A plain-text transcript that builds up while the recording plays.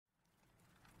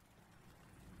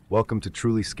Welcome to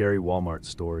truly scary Walmart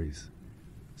stories.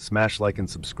 Smash like and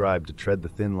subscribe to tread the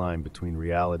thin line between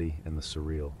reality and the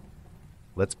surreal.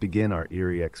 Let's begin our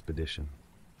eerie expedition.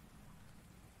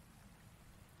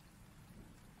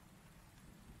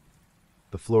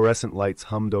 The fluorescent lights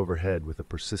hummed overhead with a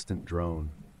persistent drone,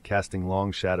 casting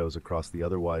long shadows across the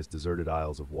otherwise deserted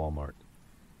aisles of Walmart.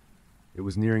 It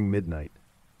was nearing midnight,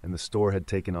 and the store had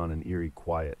taken on an eerie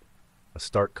quiet, a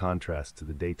stark contrast to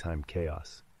the daytime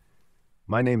chaos.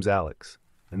 My name's Alex,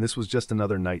 and this was just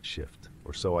another night shift,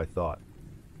 or so I thought,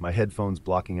 my headphones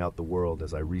blocking out the world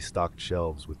as I restocked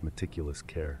shelves with meticulous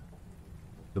care.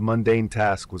 The mundane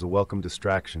task was a welcome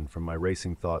distraction from my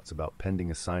racing thoughts about pending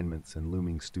assignments and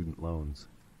looming student loans.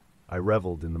 I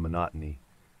reveled in the monotony,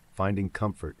 finding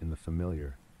comfort in the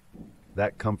familiar.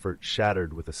 That comfort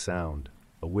shattered with a sound,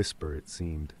 a whisper it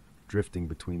seemed, drifting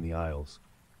between the aisles.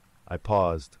 I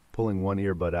paused, pulling one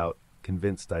earbud out,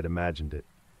 convinced I'd imagined it.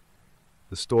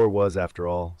 The store was, after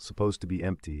all, supposed to be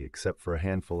empty except for a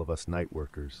handful of us night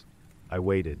workers. I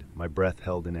waited, my breath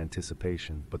held in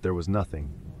anticipation, but there was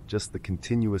nothing, just the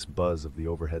continuous buzz of the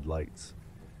overhead lights.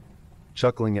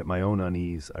 Chuckling at my own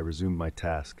unease, I resumed my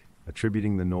task,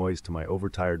 attributing the noise to my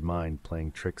overtired mind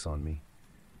playing tricks on me.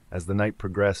 As the night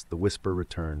progressed, the whisper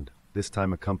returned, this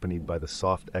time accompanied by the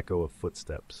soft echo of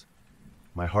footsteps.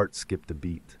 My heart skipped a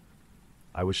beat.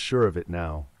 I was sure of it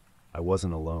now. I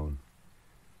wasn't alone.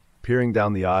 Peering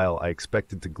down the aisle, I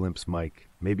expected to glimpse Mike,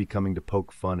 maybe coming to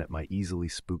poke fun at my easily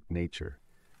spooked nature.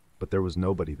 But there was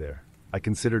nobody there. I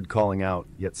considered calling out,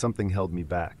 yet something held me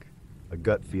back, a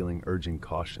gut feeling urging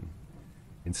caution.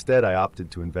 Instead, I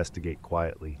opted to investigate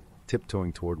quietly,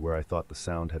 tiptoeing toward where I thought the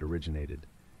sound had originated.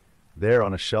 There,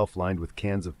 on a shelf lined with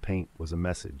cans of paint, was a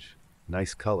message.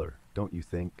 "Nice color, don't you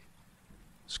think?"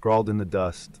 Scrawled in the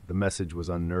dust, the message was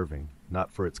unnerving, not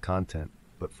for its content,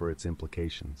 but for its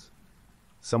implications.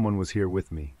 Someone was here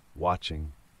with me,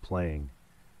 watching, playing.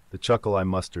 The chuckle I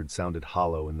mustered sounded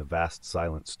hollow in the vast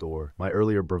silent store, my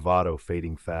earlier bravado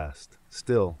fading fast.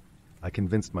 Still, I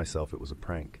convinced myself it was a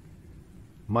prank.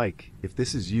 "Mike, if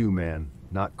this is you, man,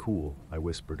 not cool," I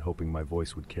whispered, hoping my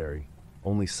voice would carry.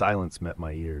 Only silence met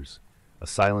my ears, a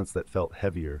silence that felt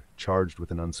heavier, charged with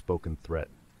an unspoken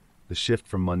threat. The shift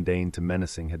from mundane to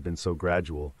menacing had been so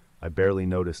gradual, I barely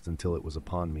noticed until it was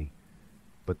upon me.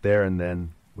 But there and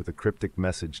then, with a cryptic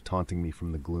message taunting me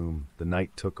from the gloom, the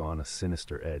night took on a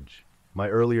sinister edge. My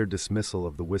earlier dismissal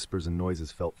of the whispers and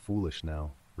noises felt foolish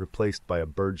now, replaced by a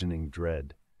burgeoning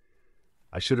dread.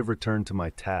 I should have returned to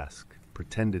my task,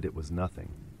 pretended it was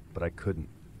nothing, but I couldn't.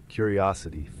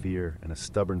 Curiosity, fear, and a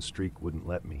stubborn streak wouldn't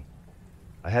let me.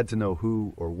 I had to know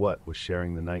who or what was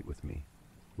sharing the night with me.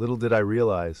 Little did I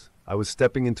realize, I was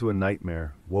stepping into a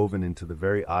nightmare woven into the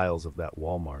very aisles of that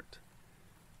Walmart.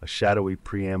 A shadowy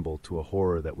preamble to a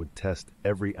horror that would test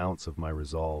every ounce of my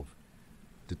resolve.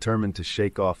 Determined to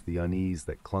shake off the unease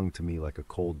that clung to me like a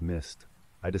cold mist,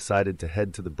 I decided to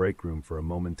head to the break room for a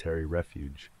momentary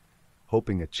refuge,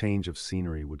 hoping a change of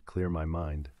scenery would clear my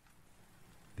mind.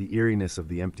 The eeriness of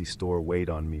the empty store weighed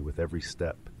on me with every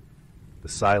step, the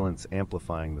silence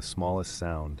amplifying the smallest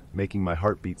sound, making my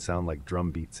heartbeat sound like drum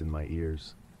beats in my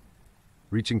ears.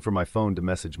 Reaching for my phone to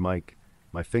message Mike,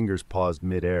 my fingers paused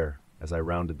mid-air as I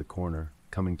rounded the corner,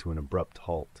 coming to an abrupt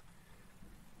halt.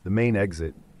 The main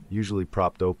exit, usually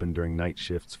propped open during night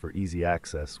shifts for easy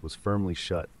access, was firmly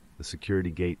shut, the security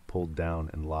gate pulled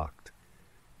down and locked.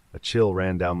 A chill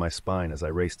ran down my spine as I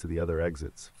raced to the other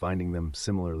exits, finding them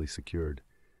similarly secured.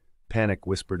 Panic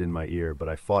whispered in my ear, but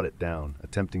I fought it down,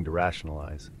 attempting to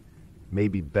rationalize.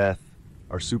 Maybe Beth,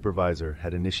 our supervisor,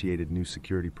 had initiated new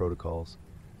security protocols.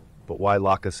 But why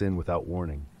lock us in without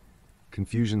warning?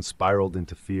 Confusion spiraled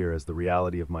into fear as the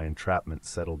reality of my entrapment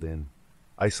settled in.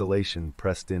 Isolation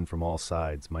pressed in from all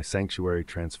sides, my sanctuary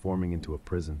transforming into a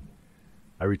prison.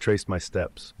 I retraced my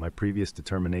steps, my previous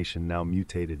determination now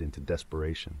mutated into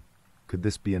desperation. Could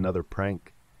this be another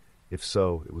prank? If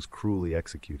so, it was cruelly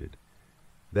executed.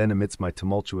 Then, amidst my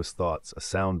tumultuous thoughts, a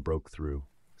sound broke through.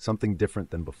 Something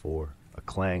different than before. A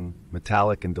clang,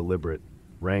 metallic and deliberate,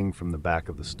 rang from the back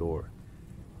of the store.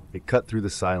 It cut through the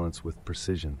silence with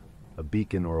precision. A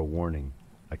beacon or a warning,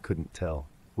 I couldn't tell.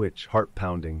 Which,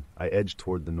 heart-pounding, I edged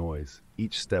toward the noise,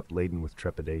 each step laden with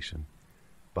trepidation.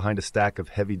 Behind a stack of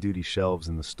heavy-duty shelves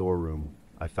in the storeroom,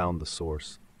 I found the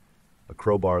source. A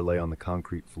crowbar lay on the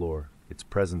concrete floor, its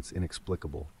presence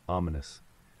inexplicable, ominous.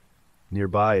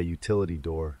 Nearby, a utility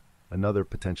door, another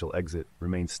potential exit,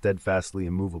 remained steadfastly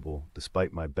immovable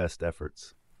despite my best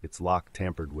efforts, its lock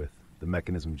tampered with, the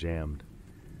mechanism jammed.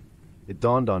 It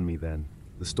dawned on me then.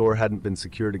 The store hadn't been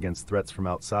secured against threats from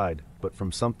outside, but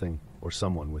from something or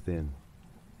someone within.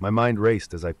 My mind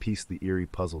raced as I pieced the eerie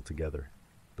puzzle together.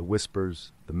 The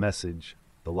whispers, the message,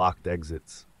 the locked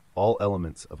exits, all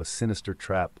elements of a sinister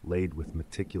trap laid with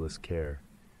meticulous care.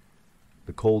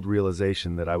 The cold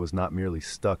realization that I was not merely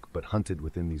stuck but hunted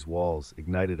within these walls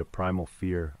ignited a primal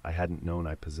fear I hadn't known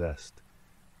I possessed.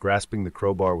 Grasping the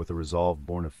crowbar with a resolve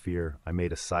born of fear, I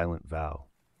made a silent vow.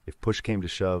 If push came to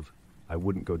shove, I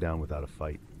wouldn't go down without a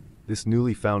fight. This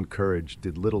newly found courage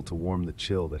did little to warm the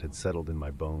chill that had settled in my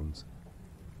bones.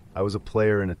 I was a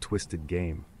player in a twisted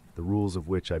game, the rules of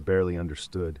which I barely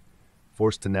understood,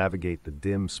 forced to navigate the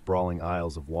dim, sprawling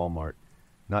aisles of Walmart,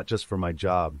 not just for my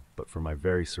job, but for my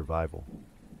very survival.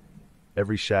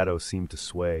 Every shadow seemed to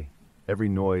sway, every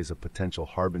noise a potential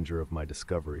harbinger of my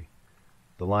discovery.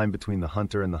 The line between the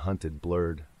hunter and the hunted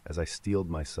blurred as I steeled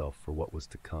myself for what was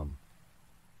to come.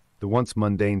 The once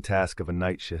mundane task of a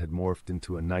night shift had morphed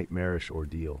into a nightmarish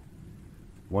ordeal,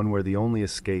 one where the only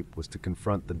escape was to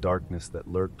confront the darkness that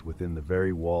lurked within the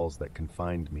very walls that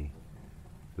confined me.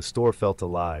 The store felt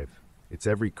alive, its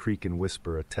every creak and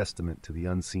whisper a testament to the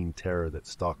unseen terror that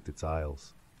stalked its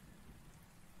aisles.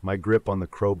 My grip on the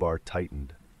crowbar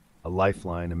tightened, a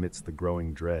lifeline amidst the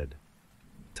growing dread.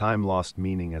 Time lost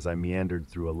meaning as I meandered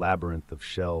through a labyrinth of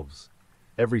shelves,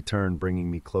 every turn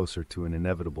bringing me closer to an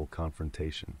inevitable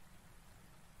confrontation.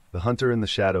 The hunter and the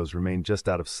shadows remained just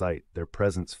out of sight, their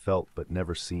presence felt but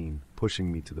never seen, pushing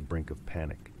me to the brink of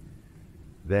panic.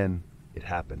 Then, it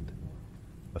happened.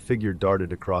 A figure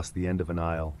darted across the end of an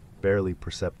aisle, barely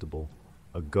perceptible,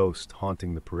 a ghost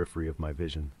haunting the periphery of my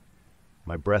vision.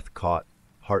 My breath caught,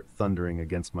 heart thundering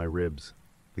against my ribs.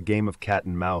 The game of cat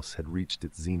and mouse had reached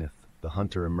its zenith, the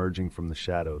hunter emerging from the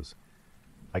shadows.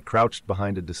 I crouched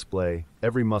behind a display,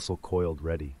 every muscle coiled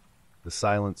ready. The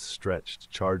silence stretched,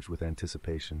 charged with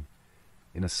anticipation.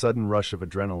 In a sudden rush of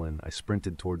adrenaline, I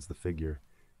sprinted towards the figure,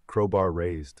 crowbar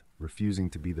raised, refusing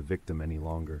to be the victim any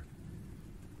longer.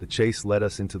 The chase led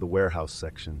us into the warehouse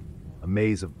section, a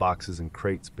maze of boxes and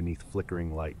crates beneath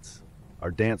flickering lights.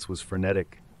 Our dance was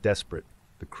frenetic, desperate,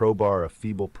 the crowbar a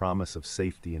feeble promise of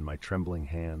safety in my trembling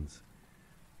hands.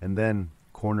 And then,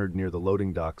 cornered near the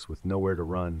loading docks with nowhere to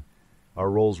run,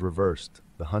 our roles reversed.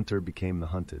 The hunter became the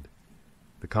hunted.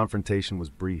 The confrontation was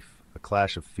brief, a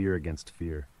clash of fear against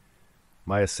fear.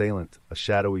 My assailant, a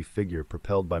shadowy figure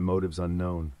propelled by motives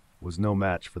unknown, was no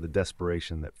match for the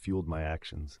desperation that fueled my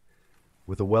actions.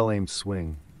 With a well-aimed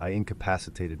swing, I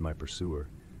incapacitated my pursuer,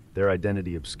 their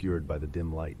identity obscured by the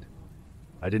dim light.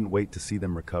 I didn't wait to see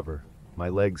them recover, my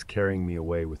legs carrying me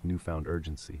away with newfound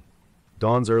urgency.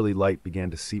 Dawn's early light began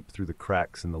to seep through the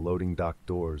cracks in the loading dock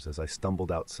doors as I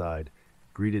stumbled outside,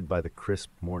 greeted by the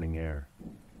crisp morning air.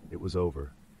 It was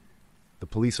over. The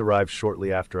police arrived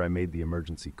shortly after I made the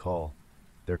emergency call,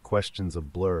 their questions a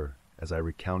blur as I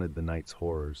recounted the night's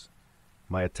horrors.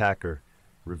 My attacker,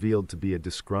 revealed to be a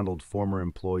disgruntled former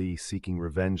employee seeking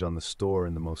revenge on the store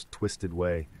in the most twisted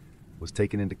way, was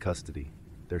taken into custody,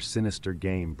 their sinister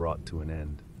game brought to an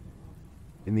end.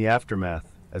 In the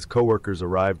aftermath, as coworkers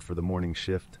arrived for the morning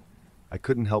shift, I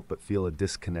couldn't help but feel a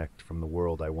disconnect from the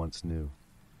world I once knew.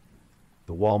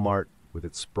 The Walmart, with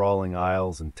its sprawling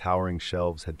aisles and towering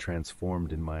shelves, had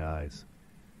transformed in my eyes.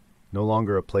 No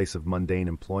longer a place of mundane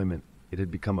employment, it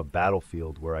had become a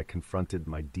battlefield where I confronted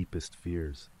my deepest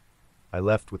fears. I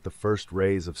left with the first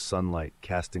rays of sunlight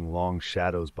casting long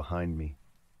shadows behind me,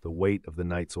 the weight of the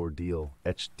night's ordeal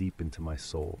etched deep into my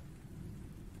soul.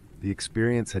 The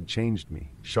experience had changed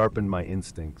me, sharpened my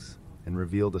instincts, and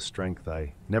revealed a strength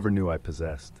I never knew I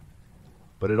possessed.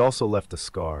 But it also left a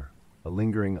scar, a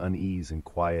lingering unease in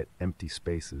quiet, empty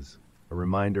spaces, a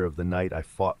reminder of the night I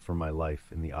fought for my life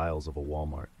in the aisles of a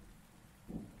Walmart.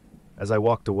 As I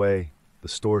walked away, the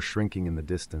store shrinking in the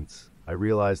distance, I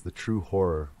realized the true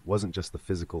horror wasn't just the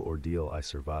physical ordeal I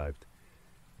survived.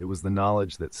 It was the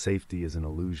knowledge that safety is an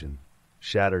illusion,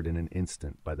 shattered in an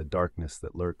instant by the darkness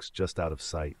that lurks just out of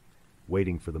sight,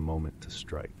 waiting for the moment to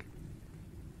strike.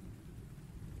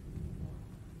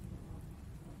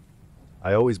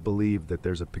 I always believed that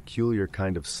there's a peculiar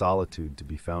kind of solitude to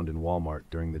be found in Walmart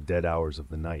during the dead hours of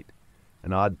the night,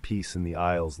 an odd peace in the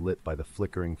aisles lit by the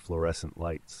flickering fluorescent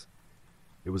lights.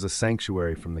 It was a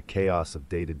sanctuary from the chaos of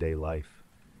day-to-day life,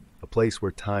 a place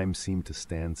where time seemed to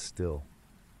stand still.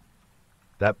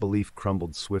 That belief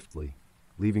crumbled swiftly,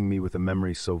 leaving me with a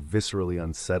memory so viscerally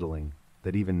unsettling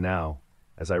that even now,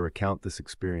 as I recount this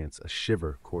experience, a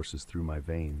shiver courses through my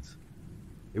veins.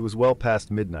 It was well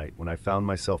past midnight when I found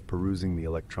myself perusing the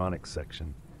electronics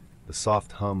section, the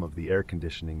soft hum of the air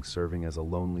conditioning serving as a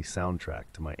lonely soundtrack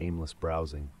to my aimless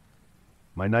browsing.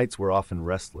 My nights were often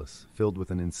restless, filled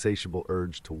with an insatiable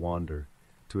urge to wander,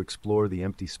 to explore the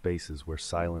empty spaces where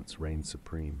silence reigned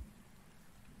supreme.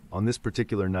 On this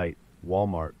particular night,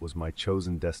 Walmart was my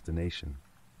chosen destination,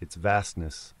 its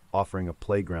vastness offering a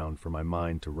playground for my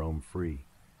mind to roam free.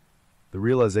 The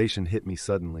realization hit me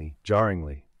suddenly,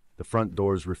 jarringly. The front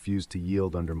doors refused to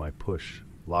yield under my push,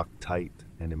 locked tight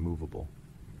and immovable.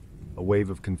 A wave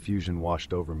of confusion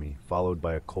washed over me, followed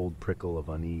by a cold prickle of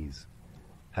unease.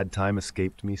 Had time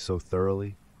escaped me so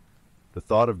thoroughly? The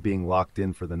thought of being locked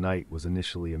in for the night was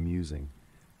initially amusing,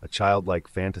 a childlike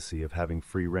fantasy of having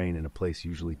free rein in a place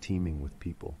usually teeming with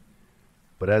people.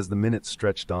 But as the minutes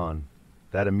stretched on,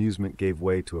 that amusement gave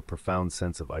way to a profound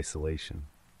sense of isolation.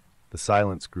 The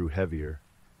silence grew heavier,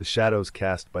 the shadows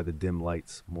cast by the dim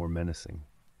lights more menacing.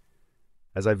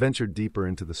 As I ventured deeper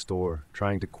into the store,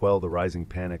 trying to quell the rising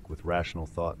panic with rational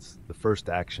thoughts, the first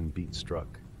action beat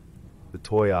struck. The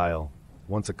toy aisle,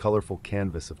 once a colorful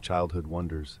canvas of childhood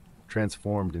wonders,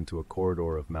 transformed into a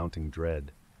corridor of mounting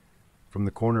dread. From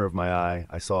the corner of my eye,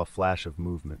 I saw a flash of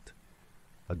movement,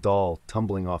 a doll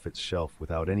tumbling off its shelf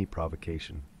without any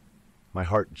provocation. My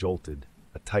heart jolted,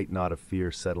 a tight knot of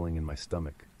fear settling in my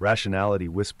stomach. Rationality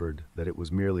whispered that it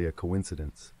was merely a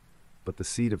coincidence, but the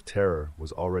seed of terror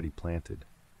was already planted.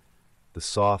 The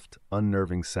soft,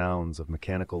 unnerving sounds of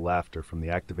mechanical laughter from the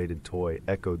activated toy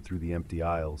echoed through the empty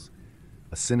aisles,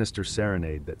 a sinister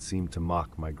serenade that seemed to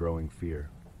mock my growing fear.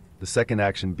 The second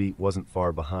action beat wasn't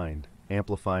far behind,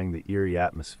 amplifying the eerie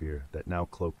atmosphere that now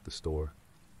cloaked the store.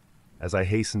 As I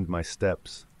hastened my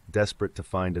steps, desperate to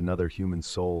find another human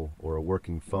soul or a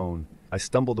working phone, I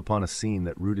stumbled upon a scene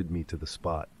that rooted me to the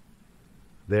spot.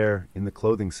 There, in the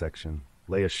clothing section,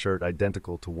 lay a shirt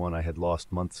identical to one I had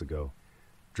lost months ago,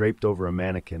 draped over a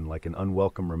mannequin like an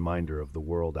unwelcome reminder of the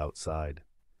world outside.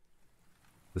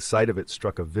 The sight of it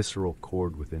struck a visceral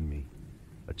chord within me,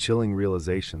 a chilling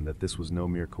realization that this was no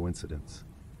mere coincidence.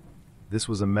 This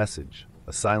was a message,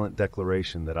 a silent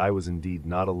declaration that I was indeed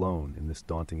not alone in this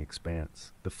daunting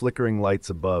expanse. The flickering lights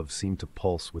above seemed to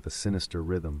pulse with a sinister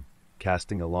rhythm,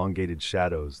 casting elongated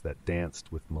shadows that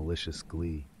danced with malicious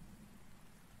glee.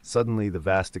 Suddenly, the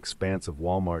vast expanse of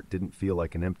Walmart didn't feel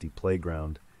like an empty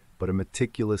playground, but a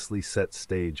meticulously set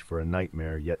stage for a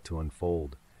nightmare yet to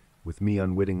unfold, with me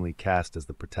unwittingly cast as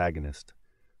the protagonist.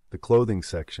 The clothing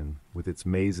section, with its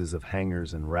mazes of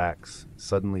hangers and racks,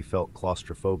 suddenly felt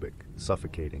claustrophobic,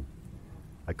 suffocating.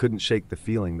 I couldn't shake the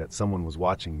feeling that someone was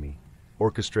watching me,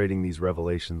 orchestrating these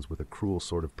revelations with a cruel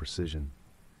sort of precision.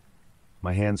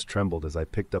 My hands trembled as I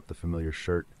picked up the familiar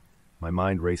shirt, my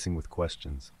mind racing with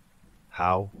questions.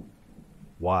 How?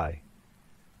 Why?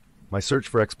 My search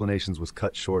for explanations was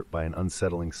cut short by an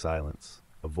unsettling silence,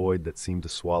 a void that seemed to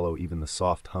swallow even the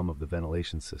soft hum of the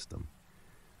ventilation system.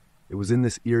 It was in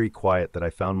this eerie quiet that I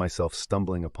found myself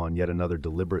stumbling upon yet another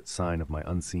deliberate sign of my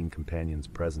unseen companion's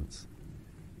presence.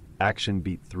 Action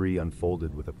beat 3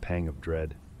 unfolded with a pang of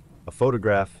dread. A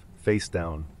photograph, face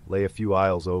down, lay a few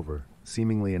aisles over,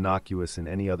 seemingly innocuous in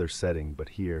any other setting, but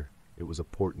here it was a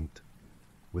portent.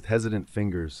 With hesitant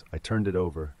fingers, I turned it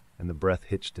over, and the breath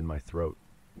hitched in my throat.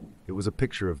 It was a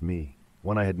picture of me,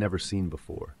 one I had never seen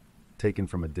before, taken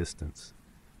from a distance,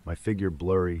 my figure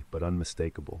blurry but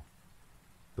unmistakable.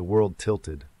 The world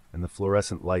tilted, and the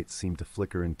fluorescent lights seemed to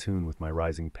flicker in tune with my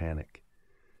rising panic.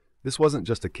 This wasn't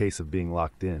just a case of being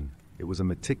locked in, it was a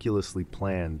meticulously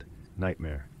planned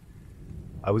nightmare.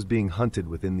 I was being hunted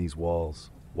within these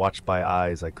walls, watched by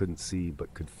eyes I couldn't see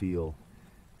but could feel,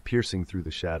 piercing through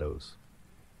the shadows.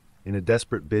 In a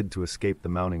desperate bid to escape the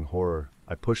mounting horror,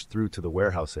 I pushed through to the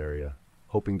warehouse area,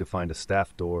 hoping to find a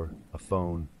staff door, a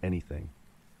phone, anything.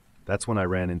 That's when I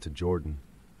ran into Jordan.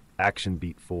 Action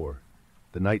beat 4,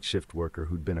 the night shift worker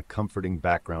who'd been a comforting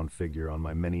background figure on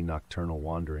my many nocturnal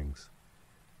wanderings.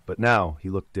 But now he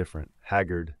looked different,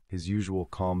 haggard, his usual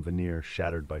calm veneer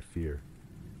shattered by fear.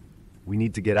 "We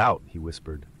need to get out," he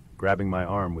whispered, grabbing my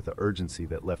arm with an urgency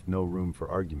that left no room for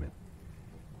argument.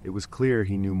 It was clear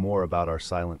he knew more about our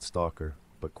silent stalker,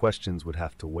 but questions would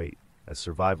have to wait, as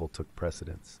survival took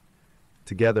precedence.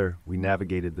 Together, we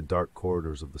navigated the dark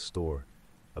corridors of the store,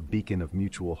 a beacon of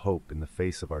mutual hope in the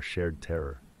face of our shared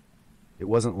terror. It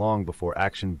wasn't long before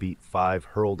Action Beat 5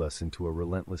 hurled us into a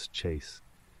relentless chase.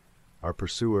 Our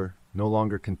pursuer, no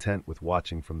longer content with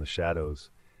watching from the shadows,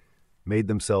 made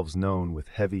themselves known with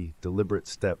heavy, deliberate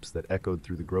steps that echoed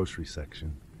through the grocery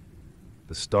section.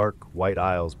 The stark, white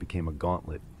aisles became a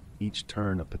gauntlet, each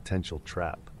turn a potential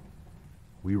trap.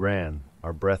 We ran,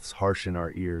 our breaths harsh in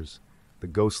our ears, the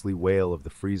ghostly wail of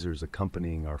the freezers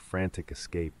accompanying our frantic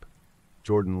escape.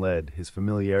 Jordan led, his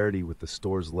familiarity with the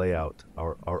store's layout,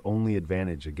 our only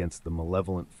advantage against the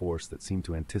malevolent force that seemed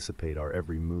to anticipate our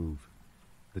every move.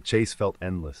 The chase felt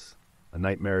endless, a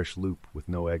nightmarish loop with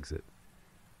no exit.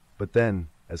 But then,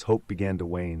 as hope began to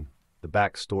wane, the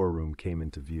back storeroom came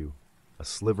into view. a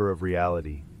sliver of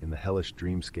reality in the hellish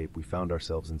dreamscape we found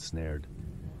ourselves ensnared.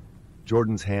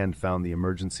 Jordan's hand found the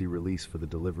emergency release for the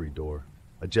delivery door,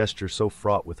 a gesture so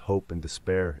fraught with hope and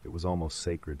despair it was almost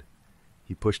sacred.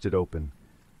 He pushed it open,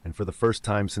 and for the first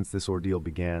time since this ordeal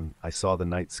began, I saw the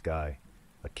night sky,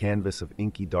 a canvas of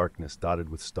inky darkness dotted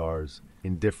with stars,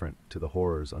 indifferent to the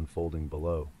horrors unfolding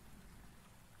below.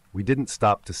 We didn't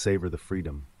stop to savor the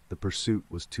freedom. The pursuit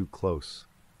was too close.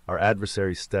 Our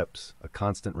adversary's steps, a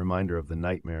constant reminder of the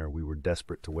nightmare we were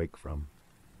desperate to wake from.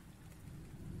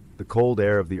 The cold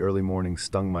air of the early morning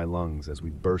stung my lungs as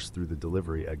we burst through the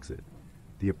delivery exit,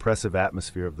 the oppressive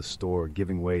atmosphere of the store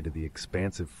giving way to the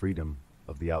expansive freedom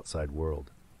of the outside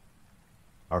world.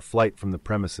 Our flight from the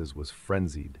premises was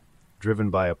frenzied, driven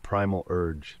by a primal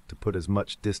urge to put as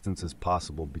much distance as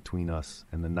possible between us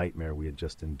and the nightmare we had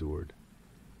just endured.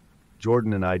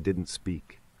 Jordan and I didn't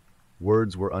speak.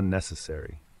 Words were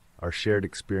unnecessary, our shared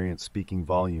experience speaking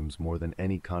volumes more than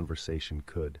any conversation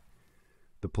could.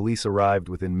 The police arrived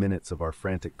within minutes of our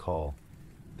frantic call,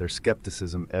 their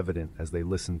skepticism evident as they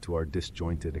listened to our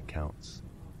disjointed accounts.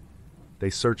 They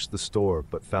searched the store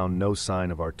but found no sign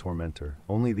of our tormentor,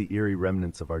 only the eerie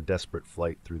remnants of our desperate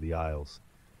flight through the aisles.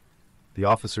 The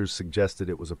officers suggested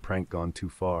it was a prank gone too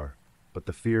far, but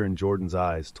the fear in Jordan's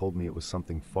eyes told me it was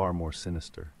something far more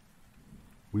sinister.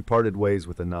 We parted ways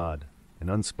with a nod, an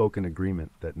unspoken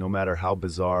agreement that no matter how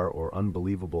bizarre or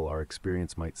unbelievable our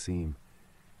experience might seem,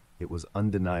 it was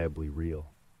undeniably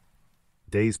real.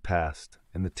 Days passed,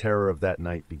 and the terror of that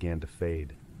night began to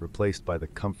fade, replaced by the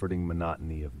comforting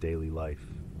monotony of daily life.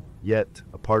 Yet,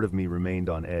 a part of me remained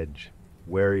on edge,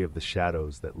 wary of the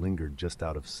shadows that lingered just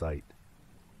out of sight.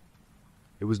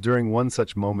 It was during one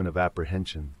such moment of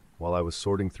apprehension, while I was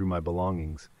sorting through my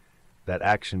belongings, that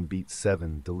Action Beat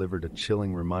 7 delivered a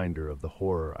chilling reminder of the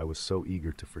horror I was so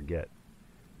eager to forget.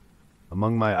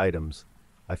 Among my items,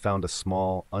 I found a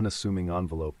small, unassuming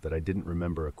envelope that I didn't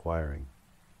remember acquiring.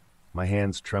 My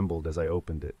hands trembled as I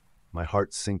opened it, my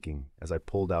heart sinking as I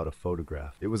pulled out a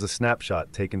photograph. It was a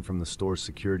snapshot taken from the store's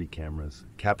security cameras,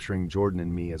 capturing Jordan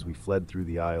and me as we fled through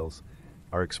the aisles,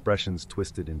 our expressions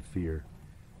twisted in fear.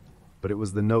 But it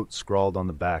was the note scrawled on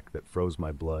the back that froze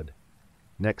my blood.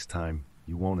 Next time,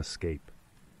 you won't escape.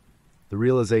 The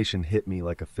realization hit me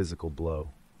like a physical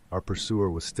blow. Our pursuer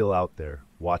was still out there,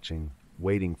 watching,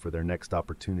 waiting for their next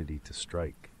opportunity to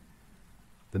strike.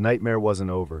 The nightmare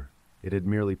wasn't over. It had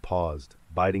merely paused,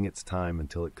 biding its time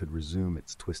until it could resume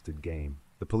its twisted game.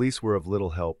 The police were of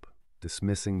little help,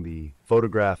 dismissing the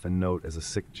photograph and note as a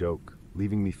sick joke,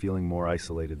 leaving me feeling more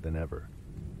isolated than ever.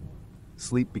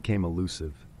 Sleep became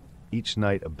elusive, each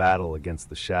night a battle against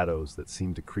the shadows that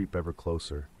seemed to creep ever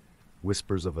closer,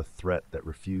 whispers of a threat that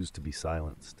refused to be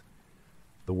silenced.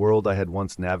 The world I had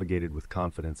once navigated with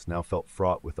confidence now felt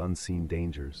fraught with unseen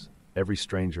dangers, every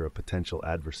stranger a potential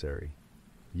adversary.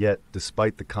 Yet,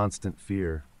 despite the constant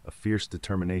fear, a fierce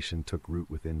determination took root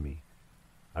within me.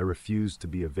 I refused to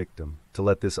be a victim, to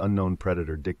let this unknown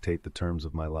predator dictate the terms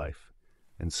of my life.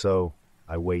 And so,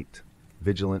 I wait,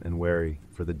 vigilant and wary,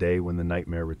 for the day when the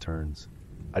nightmare returns.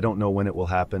 I don't know when it will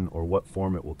happen or what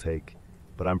form it will take,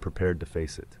 but I'm prepared to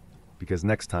face it. Because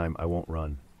next time I won't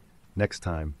run. Next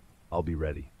time, I'll be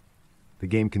ready. The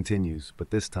game continues, but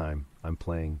this time, I'm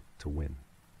playing to win.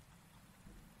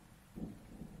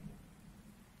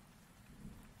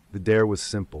 The dare was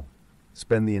simple.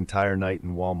 Spend the entire night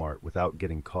in Walmart without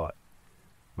getting caught.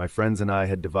 My friends and I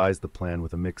had devised the plan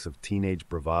with a mix of teenage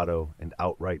bravado and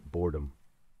outright boredom.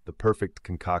 The perfect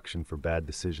concoction for bad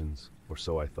decisions, or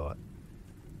so I thought.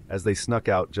 As they snuck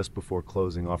out just before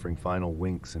closing, offering final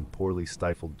winks and poorly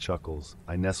stifled chuckles,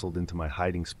 I nestled into my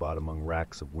hiding spot among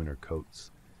racks of winter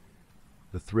coats.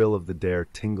 The thrill of the dare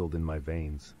tingled in my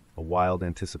veins, a wild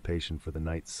anticipation for the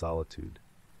night's solitude.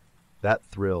 That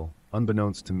thrill,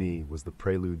 unbeknownst to me, was the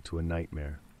prelude to a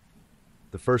nightmare.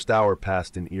 The first hour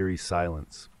passed in eerie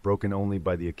silence, broken only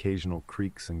by the occasional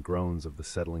creaks and groans of the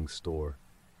settling store.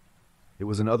 It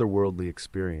was an otherworldly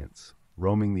experience,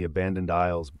 roaming the abandoned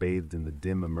aisles bathed in the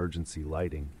dim emergency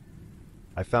lighting.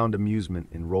 I found amusement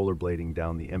in rollerblading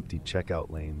down the empty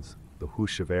checkout lanes, the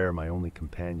whoosh of air my only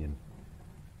companion.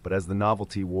 But as the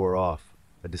novelty wore off,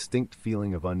 a distinct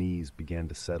feeling of unease began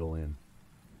to settle in.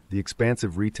 The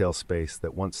expansive retail space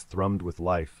that once thrummed with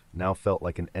life now felt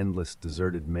like an endless,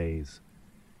 deserted maze.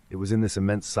 It was in this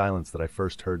immense silence that I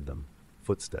first heard them,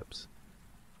 footsteps.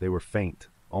 They were faint,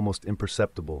 almost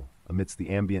imperceptible, amidst the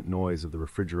ambient noise of the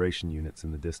refrigeration units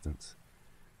in the distance.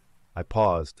 I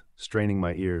paused, straining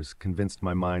my ears, convinced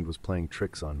my mind was playing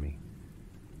tricks on me.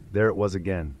 There it was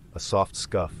again, a soft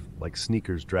scuff, like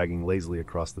sneakers dragging lazily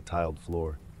across the tiled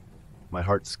floor. My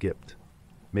heart skipped.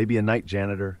 Maybe a night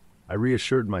janitor? I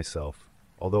reassured myself,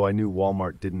 although I knew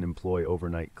Walmart didn't employ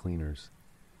overnight cleaners.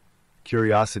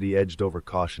 Curiosity edged over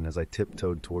caution as I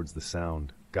tiptoed towards the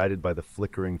sound, guided by the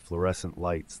flickering fluorescent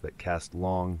lights that cast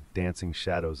long, dancing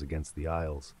shadows against the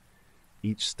aisles.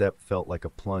 Each step felt like a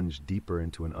plunge deeper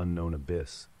into an unknown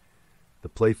abyss. The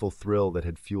playful thrill that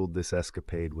had fueled this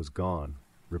escapade was gone,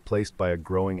 replaced by a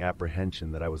growing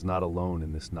apprehension that I was not alone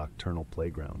in this nocturnal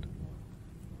playground.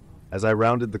 As I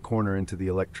rounded the corner into the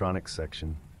electronics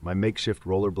section, my makeshift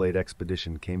rollerblade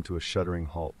expedition came to a shuddering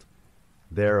halt.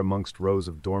 There, amongst rows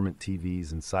of dormant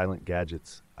TVs and silent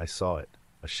gadgets, I saw it,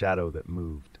 a shadow that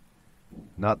moved.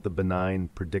 Not the benign,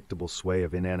 predictable sway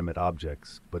of inanimate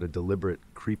objects, but a deliberate,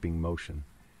 creeping motion.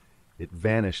 It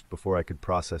vanished before I could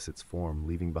process its form,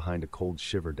 leaving behind a cold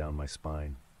shiver down my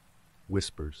spine.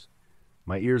 Whispers.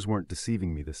 My ears weren't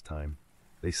deceiving me this time.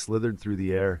 They slithered through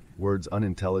the air, words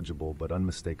unintelligible but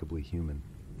unmistakably human.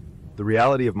 The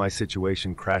reality of my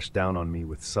situation crashed down on me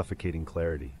with suffocating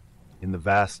clarity. In the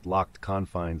vast, locked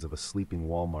confines of a sleeping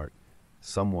Walmart,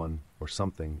 someone or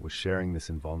something was sharing this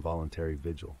involuntary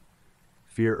vigil.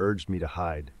 Fear urged me to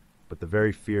hide, but the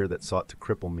very fear that sought to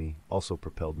cripple me also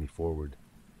propelled me forward.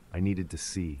 I needed to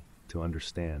see, to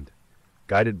understand.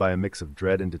 Guided by a mix of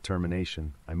dread and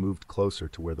determination, I moved closer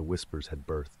to where the whispers had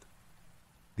birthed.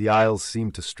 The aisles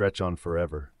seemed to stretch on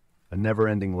forever, a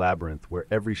never-ending labyrinth where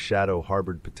every shadow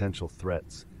harbored potential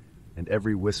threats, and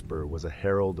every whisper was a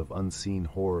herald of unseen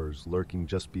horrors lurking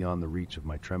just beyond the reach of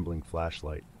my trembling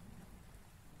flashlight.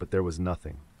 But there was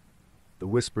nothing. The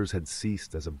whispers had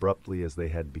ceased as abruptly as they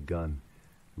had begun,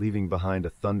 leaving behind a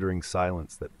thundering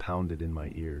silence that pounded in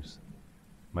my ears.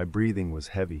 My breathing was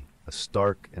heavy, a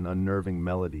stark and unnerving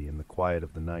melody in the quiet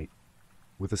of the night.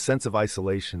 With a sense of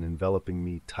isolation enveloping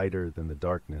me tighter than the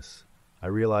darkness, I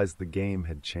realized the game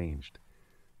had changed.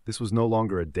 This was no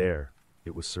longer a dare,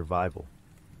 it was survival.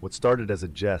 What started as a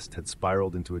jest had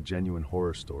spiraled into a genuine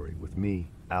horror story, with me,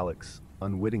 Alex,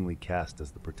 unwittingly cast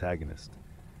as the protagonist.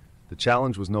 The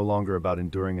challenge was no longer about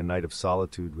enduring a night of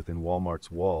solitude within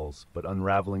Walmart's walls, but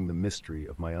unraveling the mystery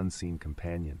of my unseen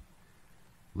companion.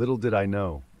 Little did I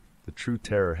know, the true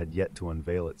terror had yet to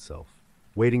unveil itself,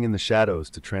 waiting in the shadows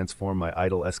to transform my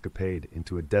idle escapade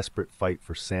into a desperate fight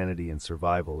for sanity and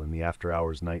survival in the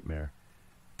after-hours nightmare.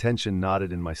 Tension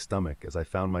knotted in my stomach as I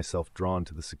found myself drawn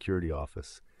to the security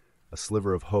office, a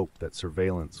sliver of hope that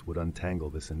surveillance would untangle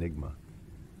this enigma.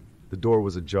 The door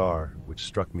was ajar, which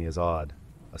struck me as odd,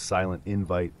 a silent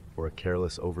invite or a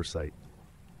careless oversight.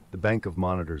 The bank of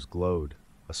monitors glowed,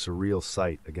 a surreal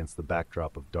sight against the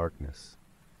backdrop of darkness.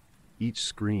 Each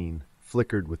screen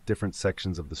flickered with different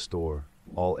sections of the store,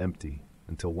 all empty,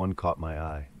 until one caught my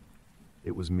eye.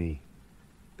 It was me.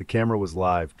 The camera was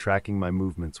live, tracking my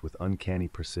movements with uncanny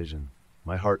precision.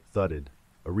 My heart thudded,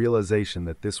 a realization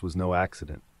that this was no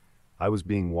accident. I was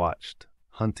being watched,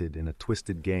 hunted in a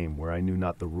twisted game where I knew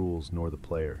not the rules nor the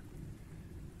player.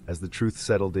 As the truth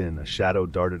settled in, a shadow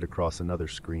darted across another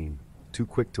screen, too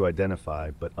quick to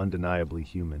identify, but undeniably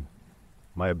human.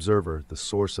 My observer, the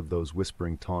source of those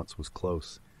whispering taunts, was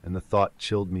close, and the thought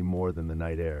chilled me more than the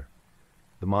night air.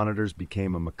 The monitors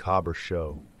became a macabre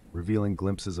show, revealing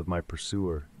glimpses of my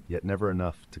pursuer, yet never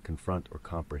enough to confront or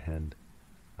comprehend.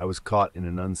 I was caught in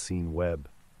an unseen web,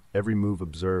 every move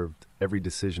observed, every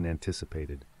decision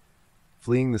anticipated.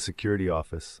 Fleeing the security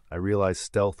office, I realized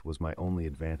stealth was my only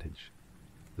advantage.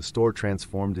 The store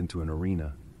transformed into an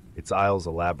arena, its aisles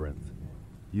a labyrinth.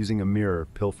 Using a mirror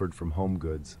pilfered from home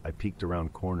goods, I peeked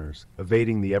around corners,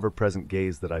 evading the ever-present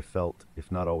gaze that I felt, if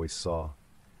not always saw.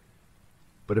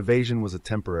 But evasion was a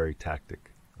temporary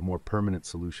tactic. A more permanent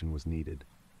solution was needed.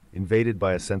 Invaded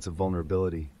by a sense of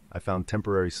vulnerability, I found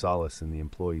temporary solace in the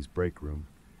employees' break room.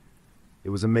 It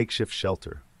was a makeshift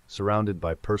shelter, surrounded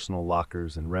by personal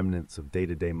lockers and remnants of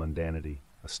day-to-day mundanity,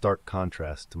 a stark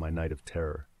contrast to my night of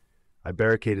terror. I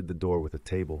barricaded the door with a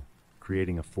table,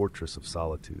 creating a fortress of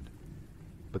solitude.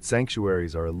 But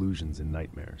sanctuaries are illusions in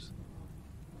nightmares.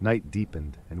 Night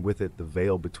deepened, and with it the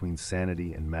veil between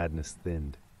sanity and madness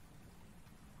thinned.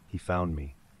 He found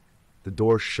me. The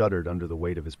door shuddered under the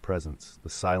weight of his presence, the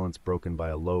silence broken by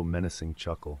a low, menacing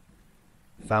chuckle.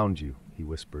 "Found you," he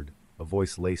whispered, a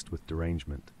voice laced with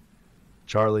derangement.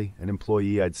 Charlie, an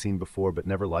employee I'd seen before but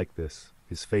never like this,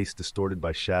 his face distorted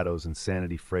by shadows and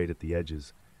sanity frayed at the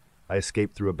edges. I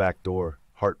escaped through a back door,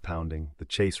 heart pounding, the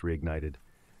chase reignited.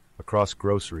 Across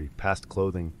grocery, past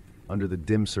clothing, under the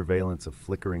dim surveillance of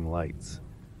flickering lights.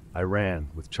 I ran,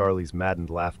 with Charlie's maddened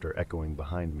laughter echoing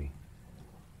behind me.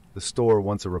 The store,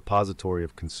 once a repository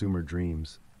of consumer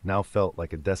dreams, now felt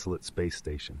like a desolate space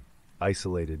station,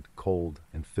 isolated, cold,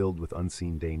 and filled with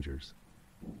unseen dangers.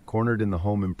 Cornered in the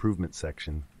home improvement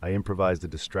section, I improvised a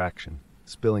distraction,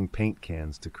 spilling paint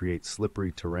cans to create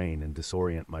slippery terrain and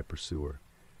disorient my pursuer.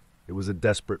 It was a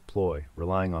desperate ploy,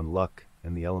 relying on luck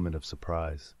and the element of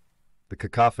surprise. The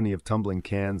cacophony of tumbling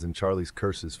cans and Charlie's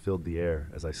curses filled the air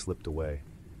as I slipped away.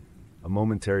 A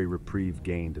momentary reprieve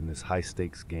gained in this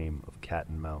high-stakes game of cat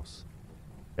and mouse.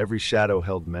 Every shadow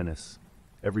held menace,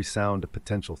 every sound a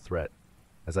potential threat,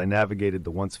 as I navigated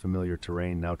the once familiar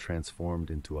terrain now transformed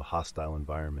into a hostile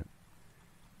environment.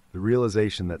 The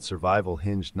realization that survival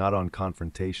hinged not on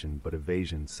confrontation but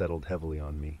evasion settled heavily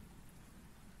on me.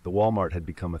 The Walmart had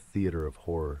become a theater of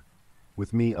horror,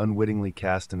 with me unwittingly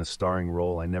cast in a starring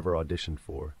role I never auditioned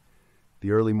for.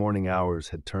 The early morning hours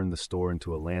had turned the store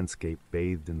into a landscape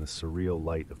bathed in the surreal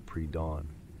light of pre-dawn.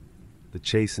 The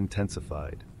chase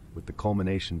intensified, with the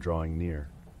culmination drawing near.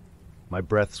 My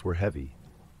breaths were heavy,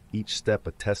 each step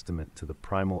a testament to the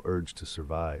primal urge to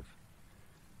survive.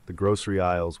 The grocery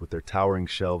aisles, with their towering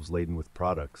shelves laden with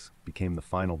products, became the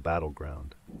final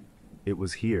battleground. It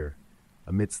was here,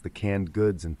 amidst the canned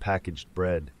goods and packaged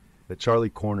bread, that Charlie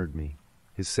cornered me,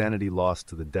 his sanity lost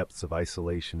to the depths of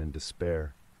isolation and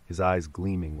despair, his eyes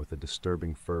gleaming with a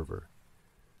disturbing fervor.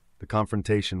 The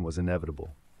confrontation was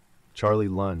inevitable. Charlie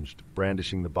lunged,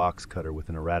 brandishing the box cutter with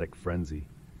an erratic frenzy.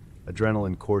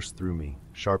 Adrenaline coursed through me,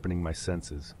 sharpening my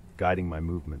senses, guiding my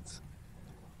movements.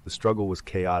 The struggle was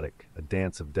chaotic, a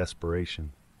dance of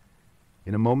desperation.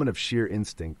 In a moment of sheer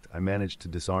instinct, I managed to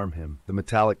disarm him, the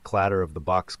metallic clatter of the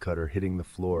box cutter hitting the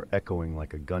floor echoing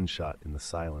like a gunshot in the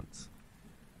silence.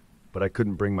 But I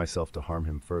couldn't bring myself to harm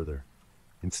him further.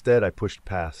 Instead, I pushed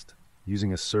past,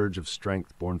 using a surge of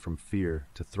strength born from fear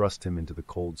to thrust him into the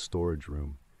cold storage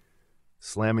room.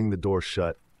 Slamming the door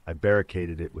shut, I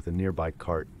barricaded it with a nearby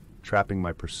cart, trapping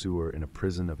my pursuer in a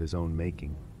prison of his own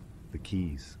making. The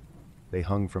keys. They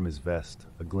hung from his vest,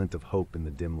 a glint of hope in the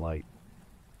dim light.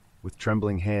 With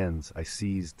trembling hands, I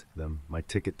seized them, my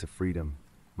ticket to freedom,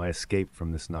 my escape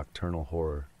from this nocturnal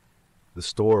horror. The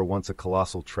store, once a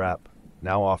colossal trap,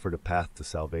 now offered a path to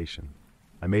salvation.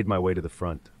 I made my way to the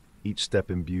front, each step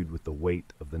imbued with the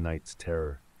weight of the night's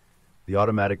terror. The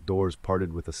automatic doors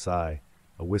parted with a sigh,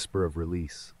 a whisper of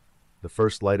release. The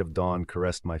first light of dawn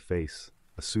caressed my face,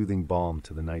 a soothing balm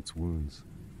to the night's wounds.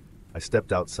 I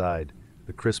stepped outside,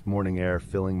 the crisp morning air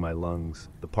filling my lungs,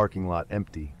 the parking lot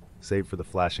empty, save for the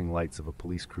flashing lights of a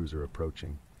police cruiser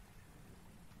approaching.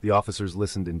 The officers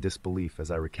listened in disbelief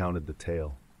as I recounted the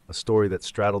tale, a story that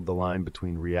straddled the line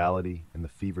between reality and the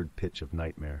fevered pitch of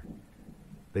nightmare.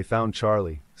 They found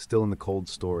Charlie, still in the cold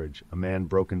storage, a man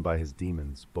broken by his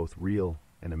demons, both real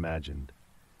and imagined.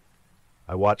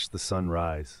 I watched the sun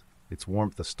rise, its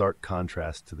warmth a stark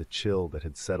contrast to the chill that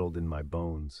had settled in my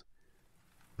bones.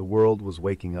 The world was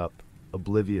waking up,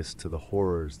 oblivious to the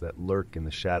horrors that lurk in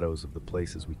the shadows of the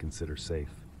places we consider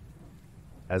safe.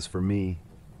 As for me,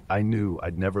 I knew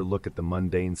I'd never look at the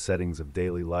mundane settings of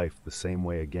daily life the same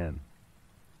way again.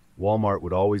 Walmart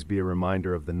would always be a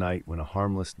reminder of the night when a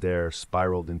harmless dare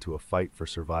spiraled into a fight for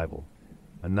survival,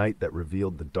 a night that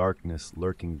revealed the darkness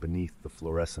lurking beneath the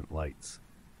fluorescent lights,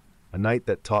 a night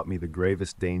that taught me the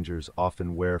gravest dangers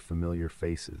often wear familiar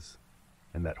faces,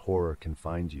 and that horror can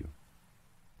find you,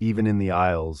 even in the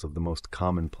aisles of the most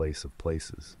commonplace of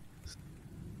places.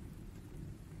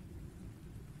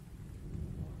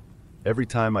 Every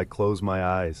time I close my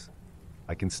eyes,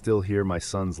 I can still hear my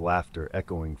son's laughter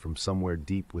echoing from somewhere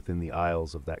deep within the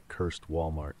aisles of that cursed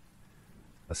Walmart,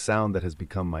 a sound that has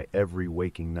become my every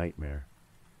waking nightmare.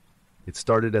 It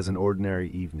started as an ordinary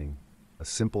evening, a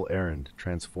simple errand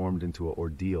transformed into an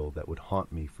ordeal that would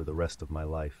haunt me for the rest of my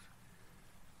life.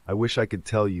 I wish I could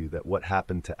tell you that what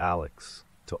happened to Alex,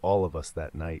 to all of us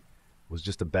that night, was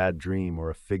just a bad dream or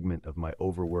a figment of my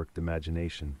overworked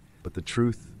imagination, but the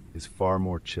truth is far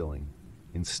more chilling,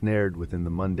 ensnared within the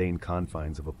mundane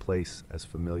confines of a place as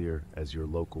familiar as your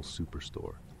local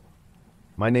superstore.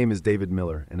 My name is David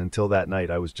Miller, and until that night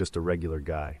I was just a regular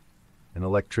guy, an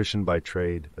electrician by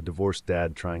trade, a divorced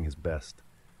dad trying his best.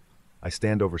 I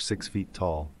stand over 6 feet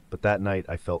tall, but that night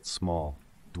I felt small,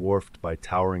 dwarfed by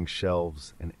towering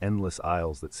shelves and endless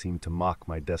aisles that seemed to mock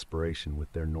my desperation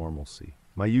with their normalcy.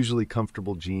 My usually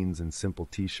comfortable jeans and simple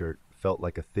t-shirt felt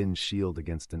like a thin shield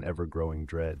against an ever-growing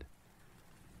dread.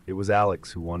 It was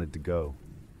Alex who wanted to go.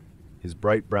 His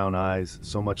bright brown eyes,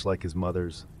 so much like his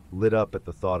mother's, lit up at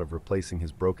the thought of replacing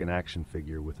his broken action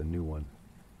figure with a new one.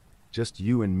 "Just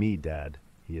you and me, Dad,"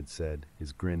 he had said,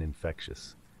 his grin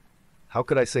infectious. How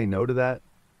could I say no to that?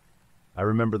 I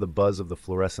remember the buzz of the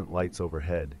fluorescent lights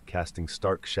overhead, casting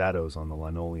stark shadows on the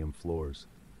linoleum floors.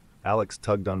 Alex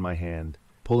tugged on my hand,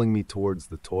 pulling me towards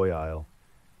the toy aisle,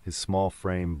 his small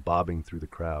frame bobbing through the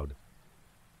crowd.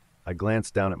 I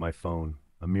glanced down at my phone,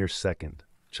 a mere second,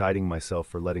 chiding myself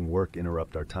for letting work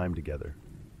interrupt our time together.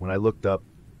 When I looked up,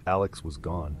 Alex was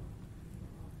gone.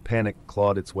 Panic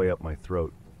clawed its way up my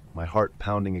throat, my heart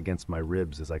pounding against my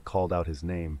ribs as I called out his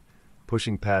name,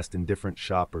 pushing past indifferent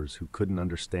shoppers who couldn't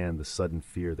understand the sudden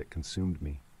fear that consumed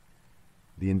me.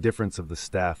 The indifference of the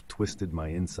staff twisted my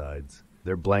insides,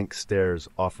 their blank stares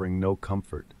offering no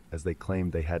comfort as they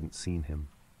claimed they hadn't seen him.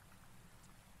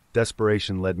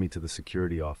 Desperation led me to the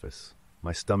security office,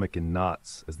 my stomach in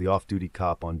knots as the off-duty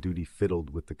cop on duty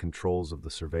fiddled with the controls of the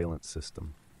surveillance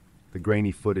system. The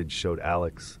grainy footage showed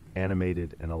Alex,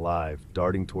 animated and alive,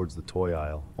 darting towards the toy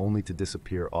aisle, only to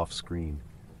disappear off-screen,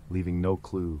 leaving no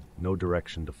clue, no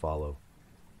direction to follow.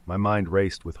 My mind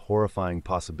raced with horrifying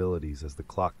possibilities as the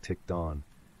clock ticked on,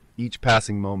 each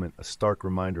passing moment a stark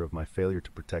reminder of my failure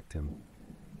to protect him.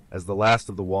 As the last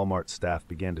of the Walmart staff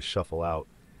began to shuffle out,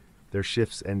 their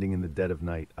shifts ending in the dead of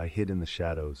night, I hid in the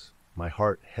shadows, my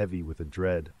heart heavy with a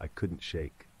dread I couldn't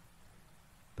shake.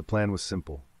 The plan was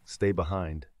simple: stay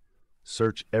behind,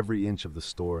 search every inch of the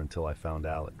store until I found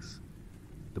Alex.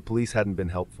 The police hadn't been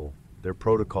helpful, their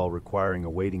protocol requiring a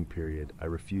waiting period I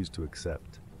refused to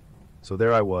accept. So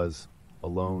there I was,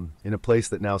 alone, in a place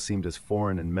that now seemed as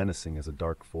foreign and menacing as a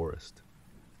dark forest.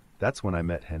 That's when I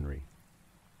met Henry.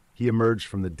 He emerged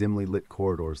from the dimly lit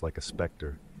corridors like a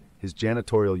specter, his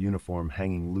janitorial uniform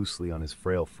hanging loosely on his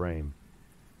frail frame.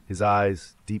 His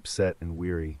eyes, deep-set and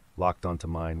weary, locked onto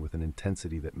mine with an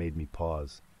intensity that made me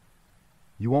pause.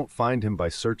 "You won't find him by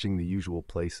searching the usual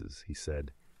places," he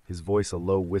said, his voice a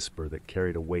low whisper that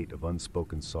carried a weight of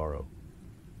unspoken sorrow.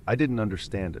 I didn't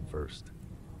understand at first.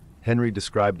 Henry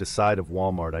described a side of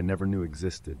Walmart I never knew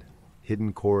existed,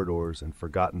 hidden corridors and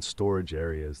forgotten storage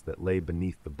areas that lay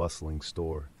beneath the bustling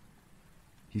store.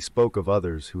 He spoke of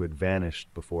others who had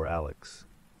vanished before Alex,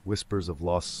 whispers of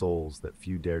lost souls that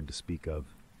few dared to speak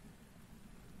of.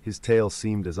 His tale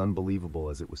seemed as unbelievable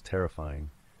as it was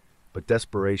terrifying, but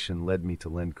desperation led me to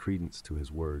lend credence to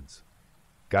his words.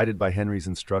 Guided by Henry's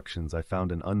instructions, I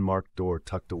found an unmarked door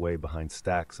tucked away behind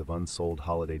stacks of unsold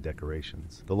holiday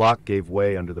decorations. The lock gave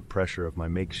way under the pressure of my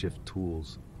makeshift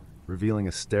tools, revealing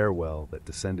a stairwell that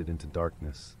descended into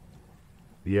darkness.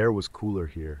 The air was cooler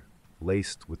here,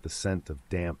 laced with the scent of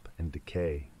damp and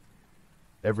decay.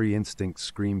 Every instinct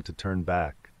screamed to turn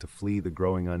back, to flee the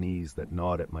growing unease that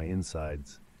gnawed at my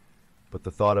insides. But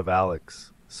the thought of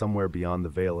Alex, somewhere beyond the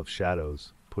veil of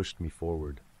shadows, pushed me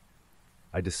forward.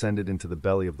 I descended into the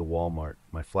belly of the Walmart,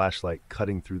 my flashlight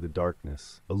cutting through the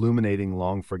darkness, illuminating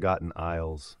long-forgotten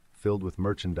aisles filled with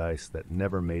merchandise that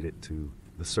never made it to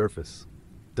the surface.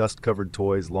 Dust-covered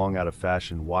toys long out of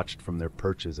fashion watched from their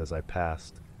perches as I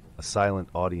passed, a silent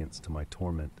audience to my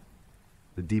torment.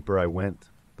 The deeper I went,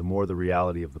 the more the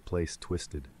reality of the place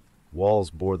twisted. Walls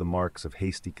bore the marks of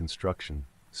hasty construction,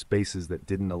 spaces that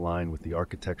didn't align with the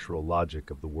architectural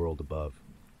logic of the world above.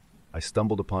 I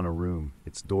stumbled upon a room,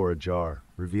 its door ajar,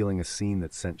 revealing a scene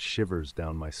that sent shivers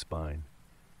down my spine.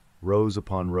 Rows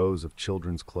upon rows of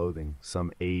children's clothing,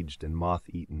 some aged and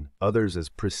moth-eaten, others as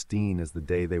pristine as the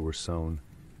day they were sewn,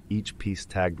 each piece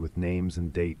tagged with names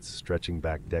and dates stretching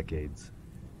back decades.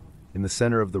 In the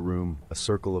center of the room, a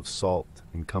circle of salt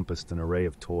encompassed an array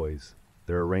of toys,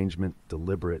 their arrangement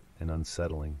deliberate and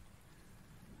unsettling.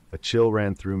 A chill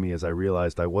ran through me as I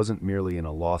realized I wasn't merely in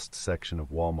a lost section of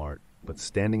Walmart, but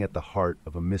standing at the heart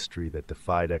of a mystery that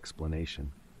defied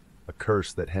explanation, a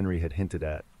curse that Henry had hinted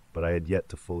at, but I had yet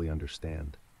to fully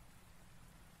understand.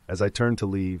 As I turned to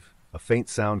leave, a faint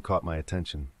sound caught my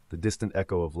attention, the distant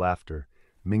echo of laughter,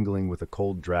 mingling with a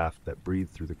cold draft that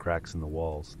breathed through the cracks in the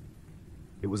walls.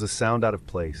 It was a sound out of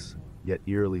place, yet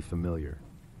eerily familiar,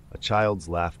 a child's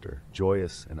laughter,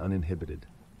 joyous and uninhibited.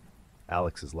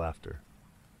 Alex's laughter.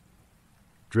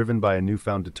 Driven by a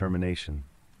newfound determination,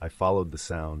 I followed the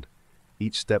sound,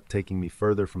 each step taking me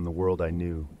further from the world I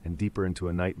knew and deeper into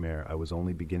a nightmare I was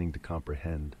only beginning to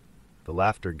comprehend. The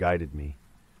laughter guided me,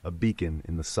 a beacon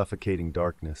in the suffocating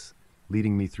darkness,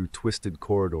 leading me through twisted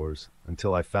corridors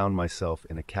until I found myself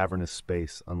in a cavernous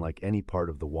space unlike any part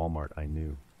of the Walmart I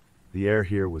knew. The air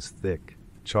here was thick,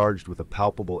 charged with a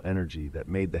palpable energy that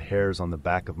made the hairs on the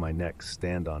back of my neck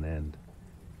stand on end.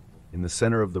 In the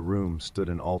center of the room stood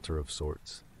an altar of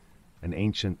sorts, an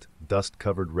ancient,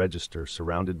 dust-covered register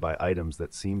surrounded by items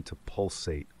that seemed to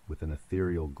pulsate with an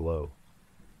ethereal glow.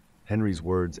 Henry's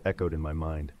words echoed in my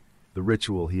mind, the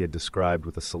ritual he had described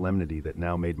with a solemnity that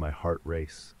now made my heart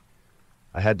race.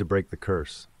 I had to break the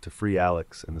curse, to free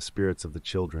Alex and the spirits of the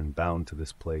children bound to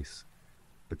this place.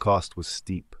 The cost was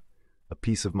steep, a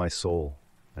piece of my soul,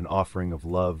 an offering of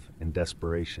love and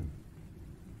desperation.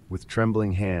 With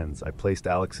trembling hands, I placed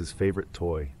Alex's favorite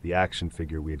toy, the action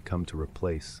figure we had come to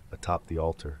replace, atop the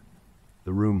altar.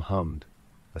 The room hummed,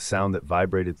 a sound that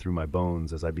vibrated through my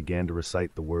bones as I began to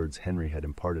recite the words Henry had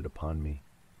imparted upon me.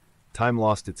 Time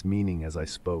lost its meaning as I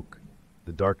spoke,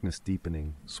 the darkness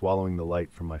deepening, swallowing the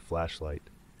light from my flashlight.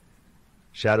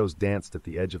 Shadows danced at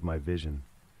the edge of my vision,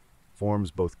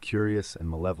 forms both curious and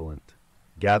malevolent,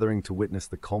 gathering to witness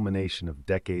the culmination of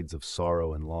decades of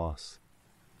sorrow and loss.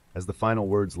 As the final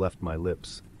words left my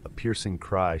lips, a piercing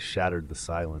cry shattered the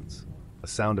silence, a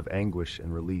sound of anguish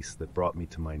and release that brought me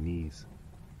to my knees.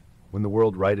 When the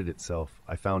world righted itself,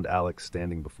 I found Alex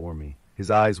standing before me,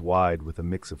 his eyes wide with a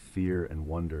mix of fear and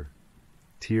wonder.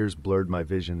 Tears blurred my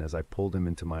vision as I pulled him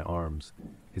into my arms,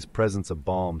 his presence a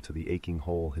balm to the aching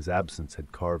hole his absence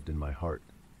had carved in my heart.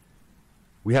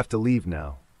 "We have to leave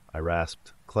now," I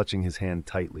rasped, clutching his hand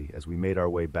tightly as we made our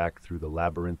way back through the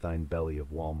labyrinthine belly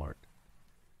of Walmart.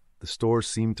 The store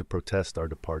seemed to protest our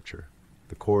departure,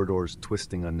 the corridors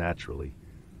twisting unnaturally,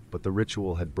 but the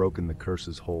ritual had broken the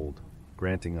curse's hold,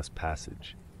 granting us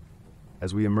passage.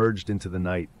 As we emerged into the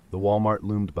night, the Walmart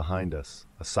loomed behind us,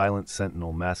 a silent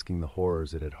sentinel masking the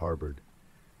horrors it had harbored.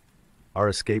 Our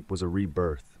escape was a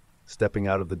rebirth, stepping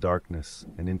out of the darkness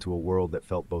and into a world that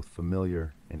felt both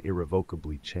familiar and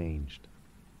irrevocably changed.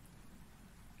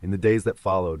 In the days that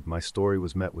followed, my story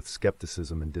was met with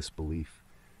skepticism and disbelief,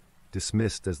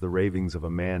 dismissed as the ravings of a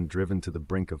man driven to the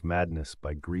brink of madness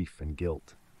by grief and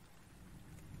guilt.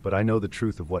 But I know the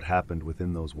truth of what happened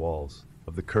within those walls,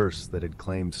 of the curse that had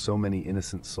claimed so many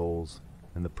innocent souls,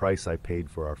 and the price I paid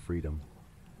for our freedom.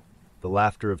 The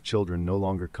laughter of children no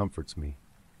longer comforts me.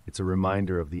 It's a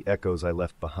reminder of the echoes I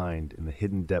left behind in the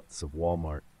hidden depths of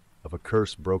Walmart, of a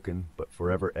curse broken but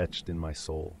forever etched in my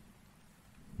soul.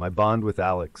 My bond with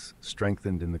Alex,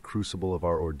 strengthened in the crucible of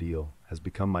our ordeal, has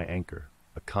become my anchor,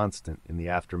 a constant in the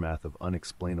aftermath of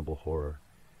unexplainable horror.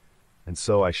 And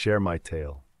so I share my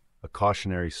tale, a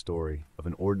cautionary story of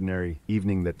an ordinary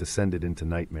evening that descended into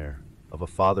nightmare, of a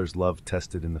father's love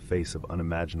tested in the face of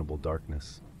unimaginable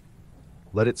darkness.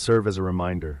 Let it serve as a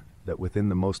reminder that within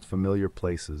the most familiar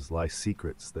places lie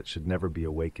secrets that should never be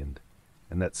awakened,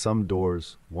 and that some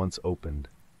doors, once opened,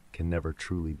 can never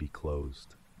truly be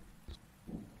closed.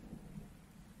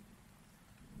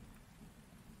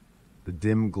 The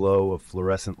dim glow of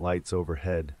fluorescent lights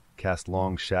overhead cast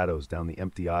long shadows down the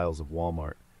empty aisles of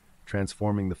Walmart,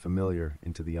 transforming the familiar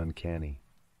into the uncanny.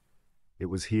 It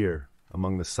was here,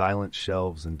 among the silent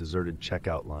shelves and deserted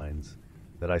checkout lines,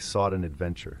 that I sought an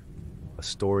adventure, a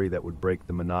story that would break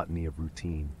the monotony of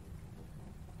routine.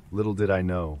 Little did I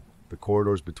know, the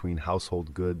corridors between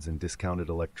household goods and discounted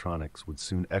electronics would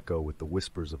soon echo with the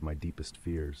whispers of my deepest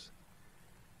fears.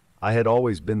 I had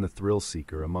always been the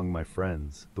thrill-seeker among my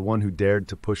friends, the one who dared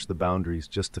to push the boundaries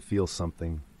just to feel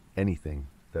something, anything,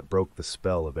 that broke the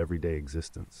spell of everyday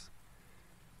existence.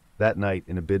 That night,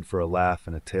 in a bid for a laugh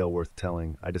and a tale worth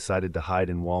telling, I decided to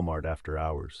hide in Walmart after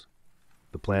hours.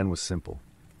 The plan was simple: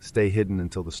 stay hidden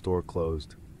until the store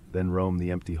closed, then roam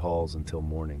the empty halls until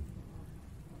morning.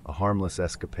 A harmless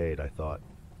escapade, I thought,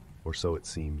 or so it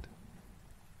seemed.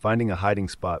 Finding a hiding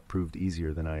spot proved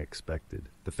easier than I expected.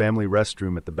 The family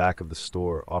restroom at the back of the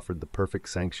store offered the perfect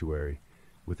sanctuary,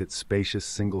 with its spacious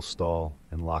single stall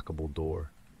and lockable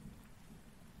door.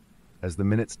 As the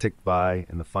minutes ticked by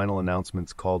and the final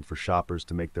announcements called for shoppers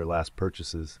to make their last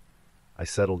purchases, I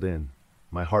settled in,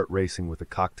 my heart racing with a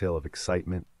cocktail of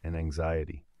excitement and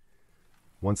anxiety.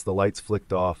 Once the lights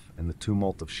flicked off and the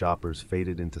tumult of shoppers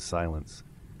faded into silence,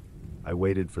 I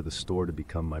waited for the store to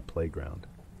become my playground.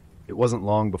 It wasn't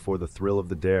long before the thrill of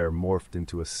the dare morphed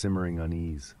into a simmering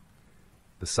unease.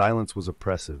 The silence was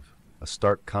oppressive, a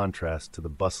stark contrast to the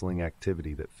bustling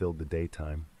activity that filled the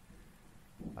daytime.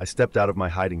 I stepped out of my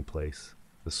hiding place,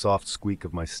 the soft squeak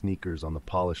of my sneakers on the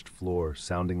polished floor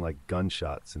sounding like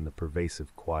gunshots in the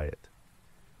pervasive quiet.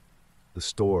 The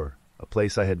store, a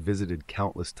place I had visited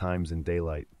countless times in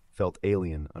daylight, felt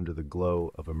alien under the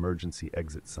glow of emergency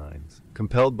exit signs.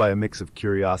 Compelled by a mix of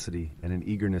curiosity and an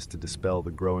eagerness to dispel the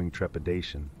growing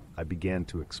trepidation, I began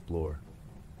to explore.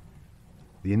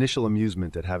 The initial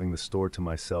amusement at having the store to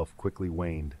myself quickly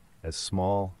waned as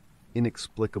small,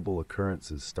 inexplicable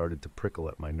occurrences started to prickle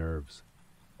at my nerves.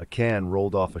 A can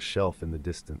rolled off a shelf in the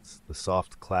distance, the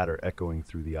soft clatter echoing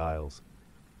through the aisles.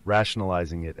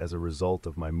 Rationalizing it as a result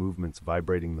of my movements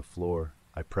vibrating the floor,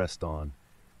 I pressed on,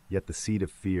 yet the seed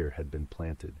of fear had been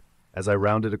planted. As I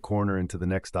rounded a corner into the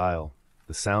next aisle,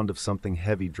 the sound of something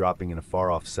heavy dropping in a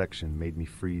far-off section made me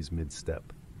freeze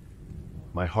mid-step.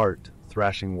 My heart,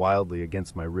 thrashing wildly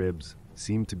against my ribs,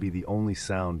 seemed to be the only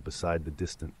sound beside the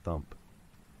distant thump.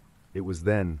 It was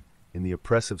then, in the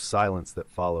oppressive silence that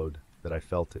followed, that I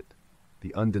felt it,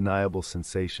 the undeniable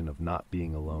sensation of not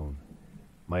being alone.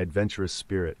 My adventurous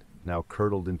spirit, now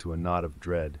curdled into a knot of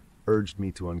dread, urged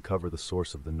me to uncover the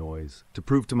source of the noise, to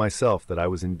prove to myself that I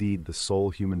was indeed the sole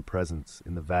human presence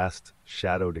in the vast,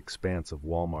 shadowed expanse of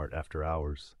Walmart after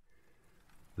hours.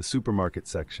 The supermarket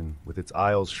section, with its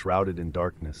aisles shrouded in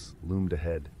darkness, loomed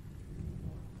ahead.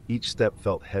 Each step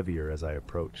felt heavier as I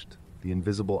approached, the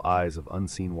invisible eyes of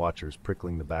unseen watchers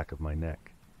prickling the back of my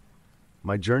neck.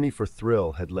 My journey for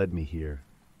thrill had led me here,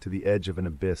 to the edge of an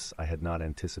abyss I had not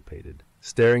anticipated,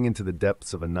 staring into the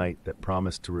depths of a night that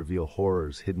promised to reveal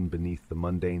horrors hidden beneath the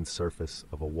mundane surface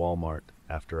of a Walmart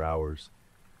after hours.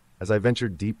 As I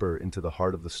ventured deeper into the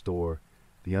heart of the store,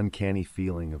 the uncanny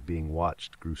feeling of being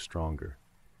watched grew stronger.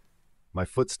 My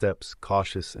footsteps,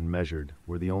 cautious and measured,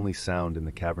 were the only sound in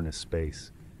the cavernous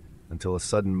space, until a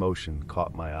sudden motion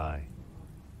caught my eye.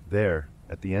 There,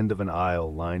 at the end of an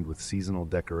aisle lined with seasonal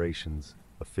decorations,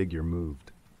 a figure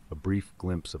moved, a brief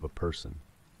glimpse of a person.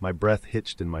 My breath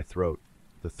hitched in my throat.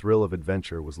 The thrill of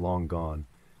adventure was long gone,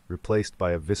 replaced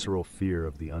by a visceral fear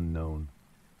of the unknown.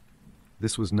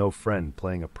 This was no friend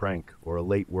playing a prank or a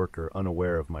late worker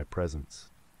unaware of my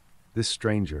presence. This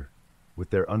stranger, with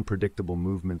their unpredictable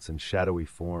movements and shadowy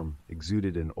form,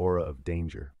 exuded an aura of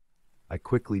danger. I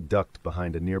quickly ducked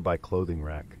behind a nearby clothing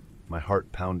rack, my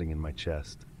heart pounding in my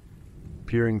chest.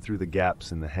 Peering through the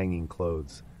gaps in the hanging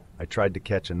clothes, I tried to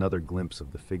catch another glimpse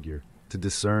of the figure, to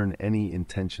discern any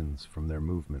intentions from their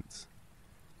movements.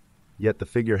 Yet the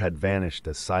figure had vanished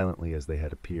as silently as they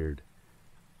had appeared,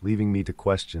 leaving me to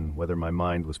question whether my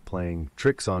mind was playing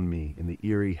tricks on me in the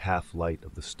eerie half-light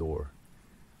of the store.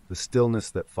 The stillness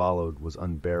that followed was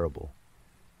unbearable.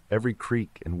 Every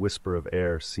creak and whisper of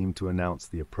air seemed to announce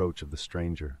the approach of the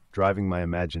stranger, driving my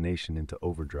imagination into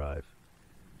overdrive.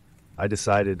 I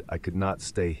decided I could not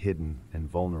stay hidden and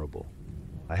vulnerable.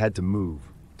 I had to move,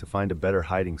 to find a better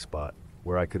hiding spot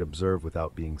where I could observe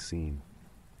without being seen.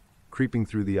 Creeping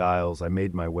through the aisles, I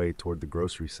made my way toward the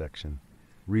grocery section,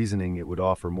 reasoning it would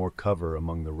offer more cover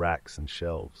among the racks and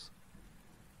shelves.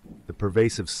 The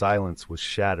pervasive silence was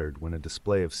shattered when a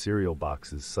display of cereal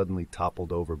boxes suddenly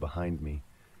toppled over behind me,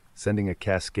 sending a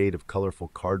cascade of colorful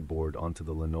cardboard onto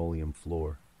the linoleum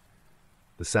floor.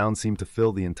 The sound seemed to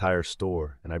fill the entire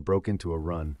store, and I broke into a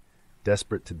run,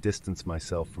 desperate to distance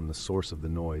myself from the source of the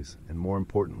noise, and more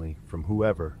importantly, from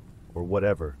whoever or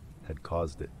whatever had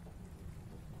caused it.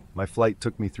 My flight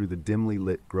took me through the dimly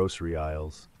lit grocery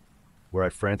aisles, where I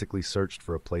frantically searched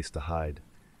for a place to hide.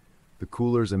 The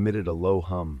coolers emitted a low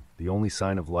hum, the only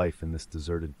sign of life in this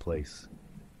deserted place.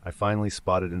 I finally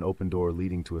spotted an open door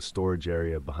leading to a storage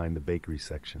area behind the bakery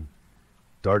section.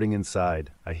 Darting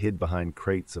inside, I hid behind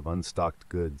crates of unstocked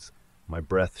goods, my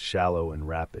breath shallow and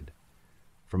rapid.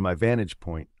 From my vantage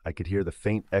point, I could hear the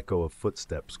faint echo of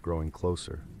footsteps growing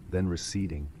closer, then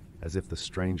receding, as if the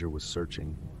stranger was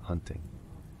searching, hunting.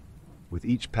 With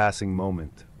each passing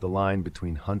moment, the line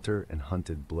between hunter and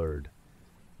hunted blurred.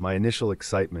 My initial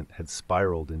excitement had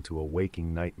spiraled into a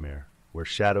waking nightmare, where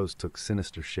shadows took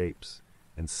sinister shapes,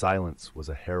 and silence was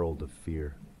a herald of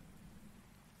fear.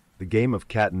 The game of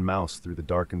cat and mouse through the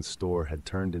darkened store had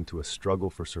turned into a struggle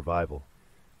for survival,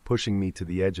 pushing me to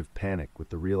the edge of panic with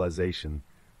the realization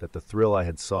that the thrill I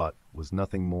had sought was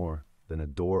nothing more than a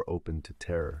door open to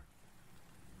terror.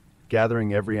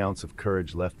 Gathering every ounce of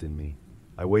courage left in me,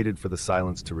 I waited for the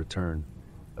silence to return,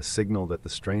 a signal that the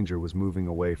stranger was moving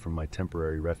away from my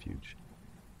temporary refuge.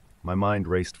 My mind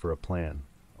raced for a plan,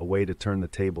 a way to turn the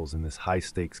tables in this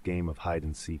high-stakes game of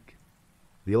hide-and-seek.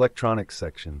 The electronics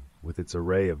section, with its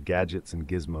array of gadgets and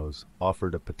gizmos,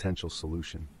 offered a potential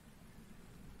solution.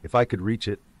 If I could reach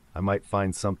it, I might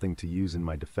find something to use in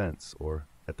my defense, or,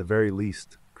 at the very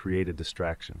least, create a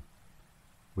distraction.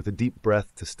 With a deep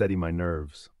breath to steady my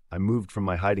nerves, I moved from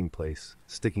my hiding place,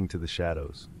 sticking to the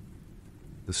shadows.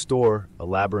 The store, a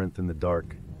labyrinth in the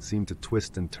dark, seemed to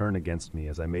twist and turn against me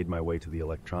as I made my way to the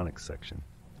electronics section.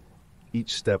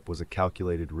 Each step was a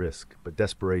calculated risk, but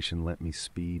desperation lent me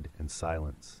speed and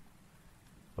silence.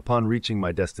 Upon reaching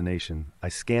my destination, I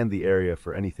scanned the area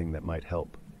for anything that might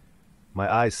help.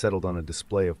 My eyes settled on a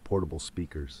display of portable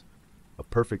speakers, a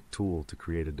perfect tool to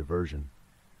create a diversion.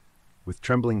 With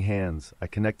trembling hands, I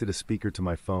connected a speaker to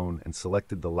my phone and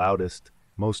selected the loudest,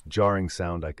 most jarring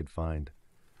sound I could find.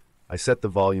 I set the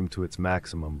volume to its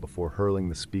maximum before hurling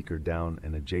the speaker down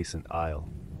an adjacent aisle,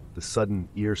 the sudden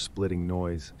ear-splitting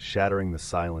noise shattering the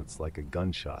silence like a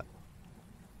gunshot.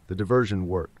 The diversion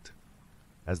worked.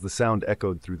 As the sound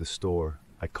echoed through the store,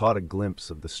 I caught a glimpse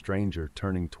of the stranger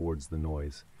turning towards the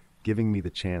noise, giving me the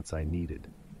chance I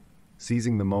needed.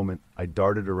 Seizing the moment, I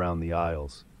darted around the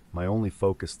aisles, my only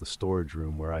focus the storage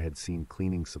room where I had seen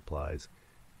cleaning supplies,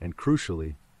 and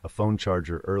crucially, a phone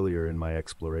charger earlier in my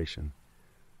exploration.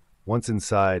 Once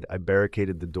inside, I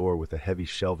barricaded the door with a heavy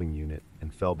shelving unit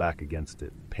and fell back against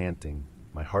it, panting,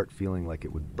 my heart feeling like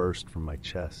it would burst from my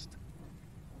chest.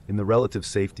 In the relative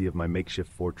safety of my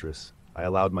makeshift fortress, I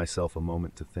allowed myself a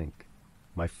moment to think.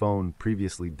 My phone,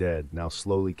 previously dead, now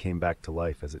slowly came back to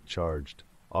life as it charged,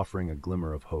 offering a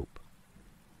glimmer of hope.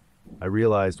 I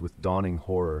realized with dawning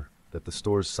horror that the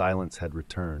store's silence had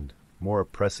returned, more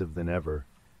oppressive than ever,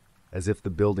 as if the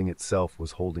building itself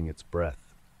was holding its breath.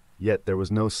 Yet there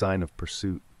was no sign of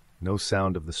pursuit, no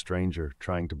sound of the stranger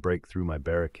trying to break through my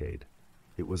barricade.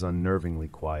 It was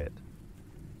unnervingly quiet.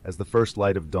 As the first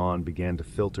light of dawn began to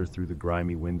filter through the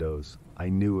grimy windows, I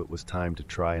knew it was time to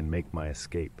try and make my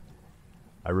escape.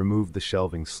 I removed the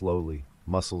shelving slowly,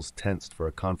 muscles tensed for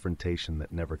a confrontation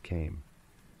that never came.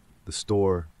 The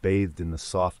store, bathed in the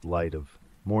soft light of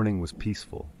morning, was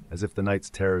peaceful, as if the night's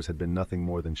terrors had been nothing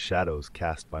more than shadows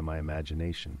cast by my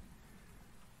imagination.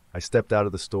 I stepped out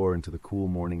of the store into the cool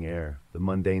morning air, the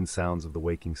mundane sounds of the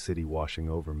waking city washing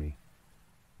over me.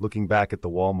 Looking back at the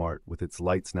Walmart, with its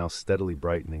lights now steadily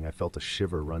brightening, I felt a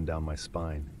shiver run down my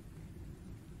spine.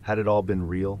 Had it all been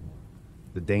real?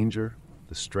 The danger,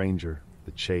 the stranger,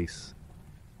 the chase.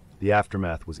 The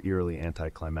aftermath was eerily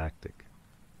anticlimactic.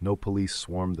 No police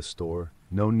swarmed the store,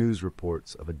 no news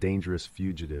reports of a dangerous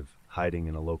fugitive hiding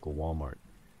in a local Walmart.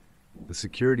 The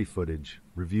security footage,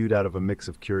 reviewed out of a mix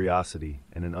of curiosity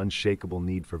and an unshakable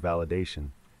need for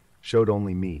validation, showed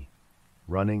only me,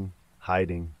 running,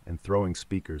 hiding, and throwing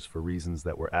speakers for reasons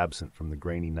that were absent from the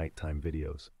grainy nighttime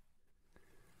videos.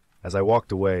 As I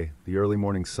walked away, the early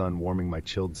morning sun warming my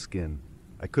chilled skin,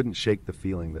 I couldn't shake the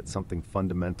feeling that something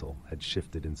fundamental had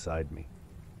shifted inside me.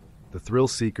 The thrill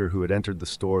seeker who had entered the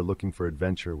store looking for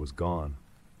adventure was gone,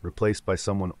 replaced by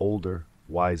someone older,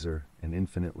 wiser, and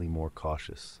infinitely more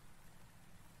cautious.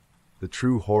 The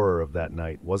true horror of that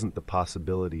night wasn't the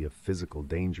possibility of physical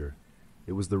danger.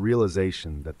 It was the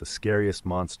realization that the scariest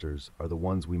monsters are the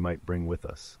ones we might bring with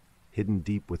us, hidden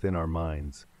deep within our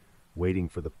minds, waiting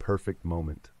for the perfect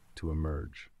moment to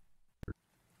emerge.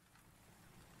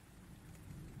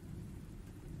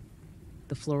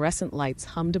 The fluorescent lights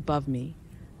hummed above me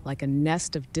like a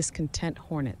nest of discontent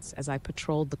hornets as I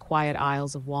patrolled the quiet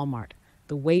aisles of Walmart,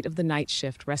 the weight of the night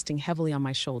shift resting heavily on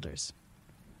my shoulders.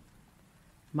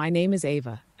 My name is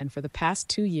Ava, and for the past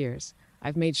 2 years,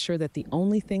 I've made sure that the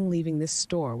only thing leaving this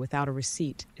store without a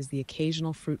receipt is the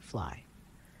occasional fruit fly.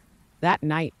 That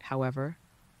night, however,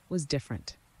 was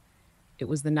different. It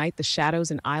was the night the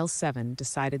shadows in aisle 7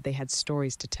 decided they had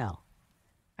stories to tell.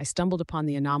 I stumbled upon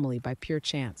the anomaly by pure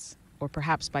chance, or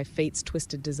perhaps by fate's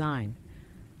twisted design.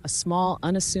 A small,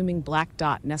 unassuming black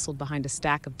dot nestled behind a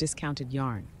stack of discounted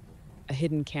yarn. A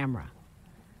hidden camera.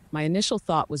 My initial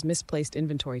thought was misplaced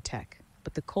inventory tech,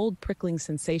 but the cold, prickling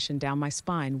sensation down my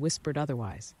spine whispered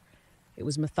otherwise. It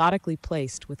was methodically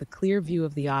placed with a clear view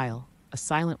of the aisle, a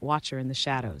silent watcher in the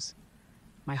shadows.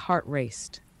 My heart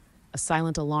raced, a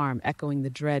silent alarm echoing the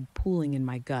dread pooling in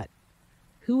my gut.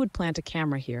 Who would plant a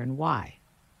camera here and why?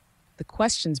 The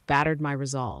questions battered my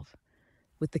resolve.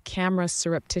 With the camera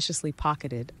surreptitiously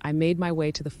pocketed, I made my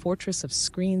way to the fortress of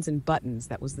screens and buttons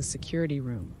that was the security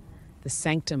room, the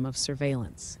sanctum of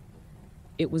surveillance.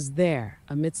 It was there,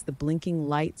 amidst the blinking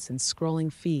lights and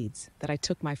scrolling feeds, that I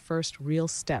took my first real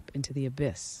step into the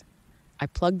abyss. I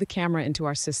plugged the camera into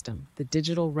our system, the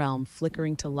digital realm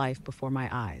flickering to life before my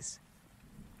eyes.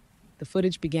 The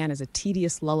footage began as a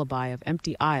tedious lullaby of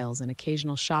empty aisles and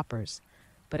occasional shoppers,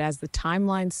 but as the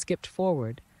timeline skipped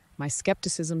forward, my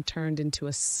skepticism turned into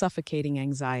a suffocating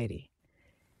anxiety.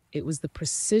 It was the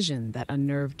precision that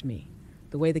unnerved me,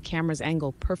 the way the camera's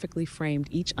angle perfectly framed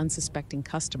each unsuspecting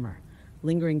customer,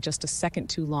 lingering just a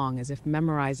second too long as if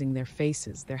memorizing their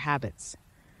faces, their habits.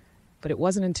 But it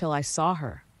wasn't until I saw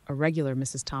her, a regular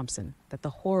Mrs. Thompson, that the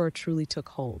horror truly took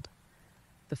hold.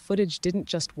 The footage didn't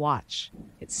just watch,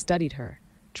 it studied her,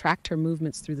 tracked her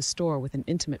movements through the store with an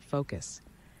intimate focus.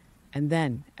 And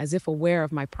then, as if aware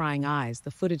of my prying eyes,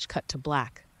 the footage cut to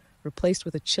black, replaced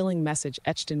with a chilling message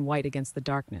etched in white against the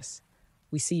darkness.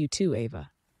 "We see you too,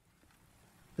 Ava."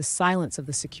 The silence of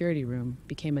the security room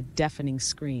became a deafening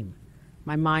scream.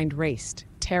 My mind raced,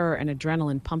 terror and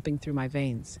adrenaline pumping through my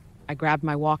veins. I grabbed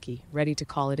my walkie, ready to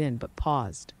call it in, but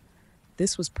paused.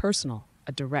 This was personal,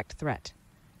 a direct threat.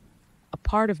 A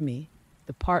part of me,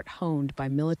 the part honed by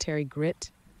military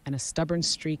grit and a stubborn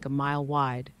streak a mile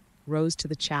wide, rose to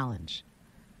the challenge.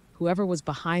 Whoever was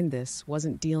behind this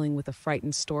wasn't dealing with a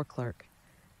frightened store clerk.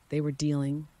 They were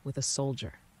dealing with a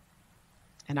soldier.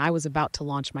 And I was about to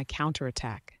launch my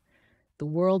counterattack. The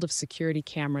world of security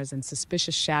cameras and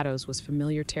suspicious shadows was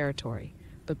familiar territory,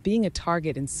 but being a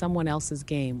target in someone else's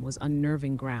game was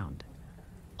unnerving ground.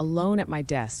 Alone at my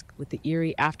desk, with the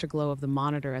eerie afterglow of the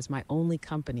monitor as my only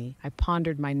company, I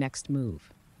pondered my next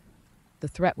move. The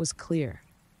threat was clear,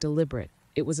 deliberate.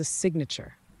 It was a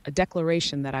signature, a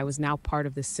declaration that I was now part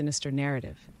of this sinister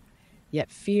narrative. Yet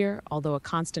fear, although a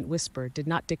constant whisper, did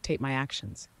not dictate my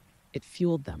actions. It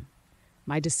fueled them.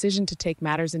 My decision to take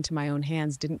matters into my own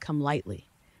hands didn't come lightly.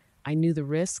 I knew the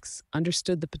risks,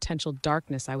 understood the potential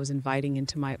darkness I was inviting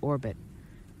into my orbit,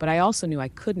 but I also knew I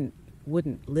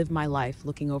wouldn't live my life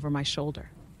looking over my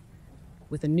shoulder.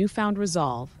 With a newfound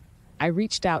resolve, I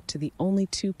reached out to the only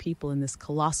two people in this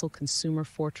colossal consumer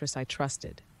fortress I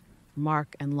trusted,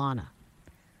 Mark and Lana.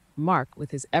 Mark,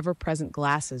 with his ever-present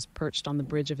glasses perched on the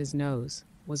bridge of his nose,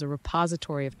 was a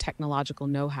repository of technological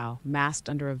know-how masked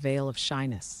under a veil of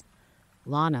shyness.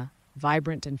 Lana,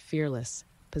 vibrant and fearless,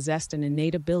 possessed an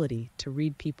innate ability to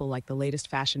read people like the latest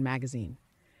fashion magazine.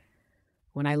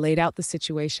 When I laid out the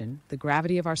situation, the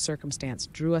gravity of our circumstance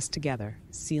drew us together,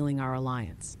 sealing our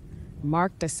alliance.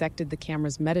 Mark dissected the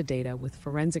camera's metadata with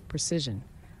forensic precision,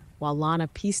 while Lana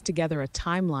pieced together a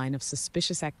timeline of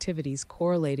suspicious activities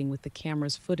correlating with the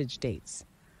camera's footage dates.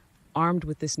 Armed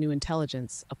with this new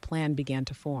intelligence, a plan began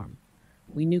to form.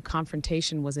 We knew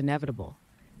confrontation was inevitable,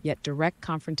 yet direct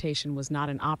confrontation was not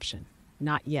an option,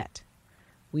 not yet.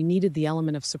 We needed the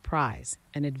element of surprise,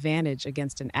 an advantage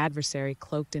against an adversary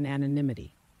cloaked in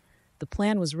anonymity. The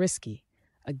plan was risky,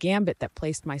 a gambit that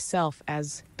placed myself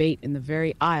as bait in the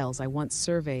very aisles I once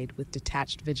surveyed with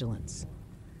detached vigilance.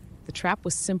 The trap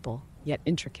was simple, yet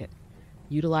intricate,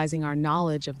 utilizing our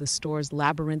knowledge of the store's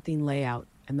labyrinthine layout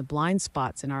and the blind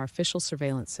spots in our official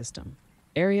surveillance system,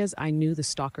 areas I knew the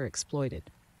stalker exploited.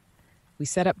 We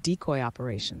set up decoy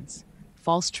operations,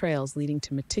 false trails leading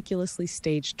to meticulously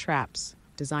staged traps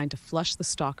designed to flush the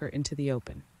stalker into the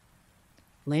open.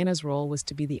 Lana's role was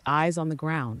to be the eyes on the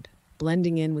ground,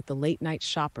 blending in with the late-night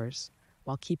shoppers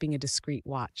while keeping a discreet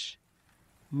watch.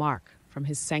 Mark, from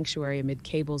his sanctuary amid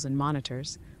cables and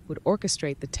monitors, would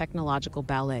orchestrate the technological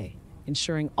ballet,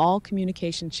 ensuring all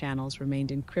communication channels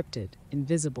remained encrypted,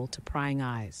 invisible to prying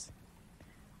eyes.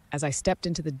 As I stepped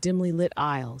into the dimly lit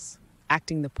aisles,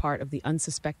 acting the part of the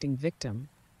unsuspecting victim,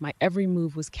 my every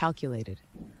move was calculated,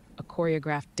 a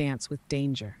choreographed dance with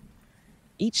danger.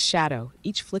 Each shadow,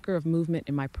 each flicker of movement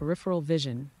in my peripheral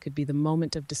vision could be the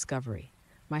moment of discovery.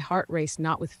 My heart raced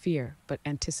not with fear, but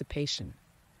anticipation.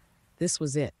 This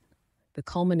was it, the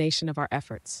culmination of our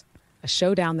efforts, a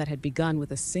showdown that had begun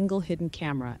with a single hidden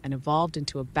camera and evolved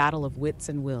into a battle of wits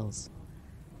and wills.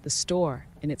 The store,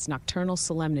 in its nocturnal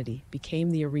solemnity, became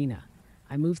the arena.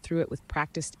 I moved through it with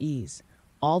practiced ease,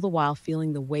 all the while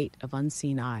feeling the weight of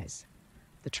unseen eyes.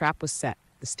 The trap was set,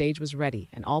 the stage was ready,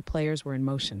 and all players were in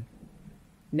motion.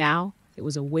 Now, it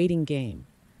was a waiting game,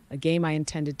 a game I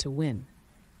intended to win.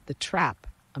 The trap,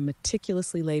 a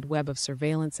meticulously laid web of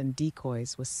surveillance and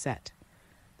decoys, was set.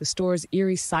 The store's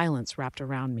eerie silence wrapped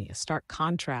around me, a stark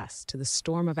contrast to the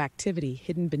storm of activity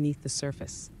hidden beneath the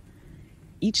surface.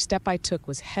 Each step I took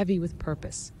was heavy with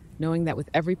purpose, knowing that with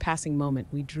every passing moment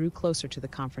we drew closer to the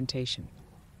confrontation.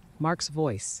 Mark's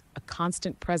voice, a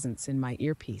constant presence in my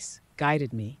earpiece,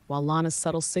 guided me, while Lana's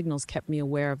subtle signals kept me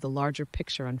aware of the larger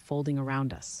picture unfolding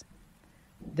around us.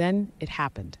 Then it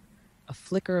happened. A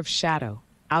flicker of shadow,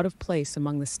 out of place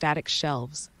among the static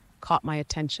shelves, caught my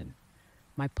attention.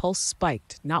 My pulse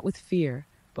spiked, not with fear,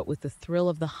 but with the thrill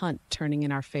of the hunt turning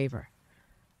in our favor.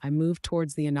 I moved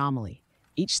towards the anomaly,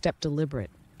 each step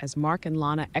deliberate, as Mark and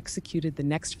Lana executed the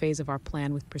next phase of our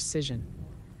plan with precision.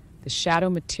 The shadow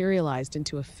materialized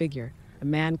into a figure, a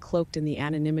man cloaked in the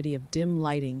anonymity of dim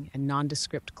lighting and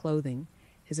nondescript clothing,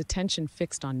 his attention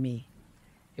fixed on me.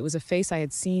 It was a face I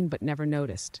had seen but never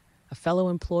noticed, a fellow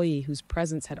employee whose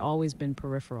presence had always been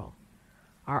peripheral.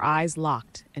 Our eyes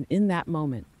locked, and in that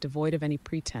moment, devoid of any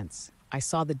pretense, I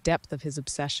saw the depth of his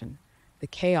obsession, the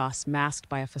chaos masked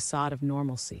by a facade of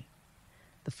normalcy.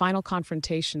 The final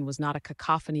confrontation was not a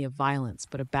cacophony of violence,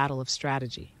 but a battle of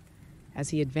strategy. As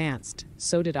he advanced,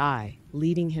 so did I,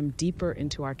 leading him deeper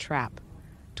into our trap,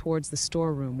 towards the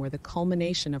storeroom where the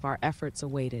culmination of our efforts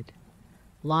awaited.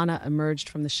 Lana emerged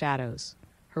from the shadows,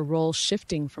 her role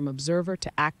shifting from observer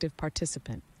to active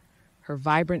participant, her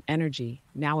vibrant energy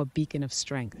now a beacon of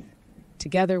strength.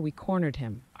 Together we cornered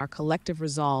him, our collective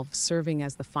resolve serving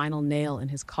as the final nail in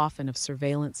his coffin of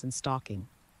surveillance and stalking.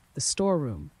 The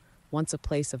storeroom, once a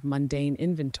place of mundane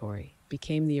inventory,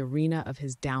 became the arena of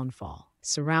his downfall.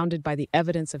 Surrounded by the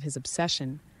evidence of his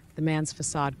obsession, the man's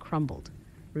facade crumbled,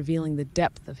 revealing the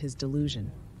depth of his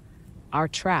delusion. Our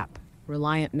trap,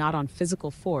 reliant not on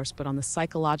physical force but on the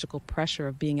psychological pressure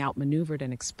of being outmaneuvered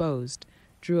and exposed,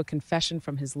 drew a confession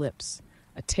from his lips,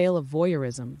 a tale of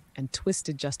voyeurism and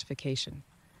twisted justification.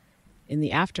 In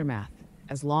the aftermath,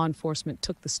 as law enforcement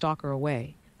took the stalker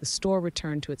away, the store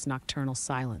returned to its nocturnal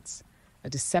silence, a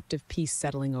deceptive peace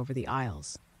settling over the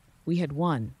aisles. We had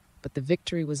won, but the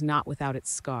victory was not without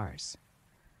its scars.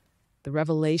 The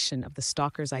revelation of the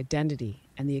stalker's identity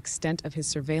and the extent of his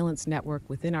surveillance network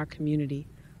within our community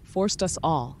forced us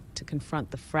all to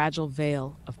confront the fragile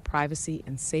veil of privacy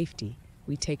and safety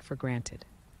we take for granted.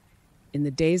 In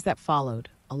the days that followed,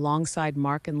 alongside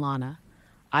Mark and Lana,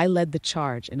 I led the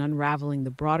charge in unraveling the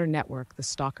broader network the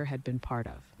stalker had been part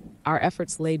of. Our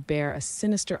efforts laid bare a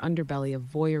sinister underbelly of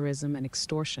voyeurism and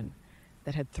extortion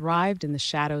that had thrived in the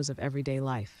shadows of everyday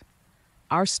life.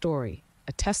 Our story,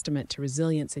 a testament to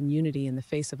resilience and unity in the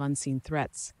face of unseen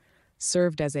threats,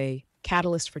 served as a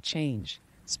catalyst for change,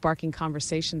 sparking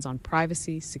conversations on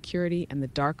privacy, security, and the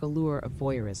dark allure of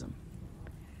voyeurism.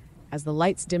 As the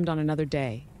lights dimmed on another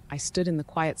day, I stood in the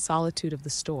quiet solitude of the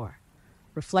store,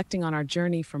 reflecting on our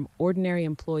journey from ordinary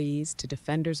employees to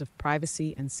defenders of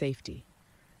privacy and safety.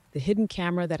 The hidden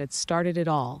camera that had started it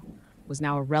all was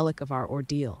now a relic of our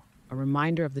ordeal, a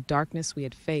reminder of the darkness we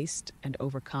had faced and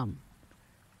overcome.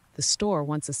 The store,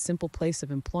 once a simple place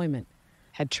of employment,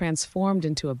 had transformed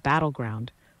into a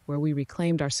battleground where we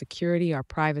reclaimed our security, our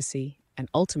privacy, and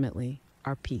ultimately,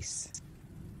 our peace.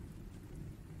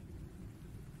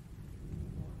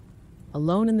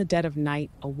 Alone in the dead of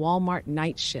night, a Walmart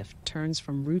night shift turns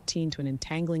from routine to an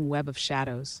entangling web of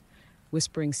shadows,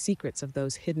 whispering secrets of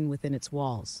those hidden within its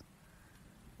walls.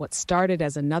 What started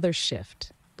as another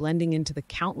shift, blending into the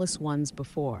countless ones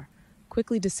before,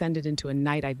 quickly descended into a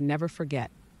night I'd never forget.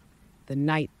 The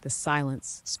night the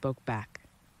silence spoke back.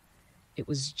 It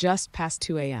was just past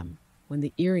 2 a.m. when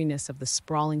the eeriness of the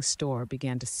sprawling store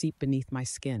began to seep beneath my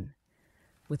skin.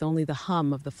 With only the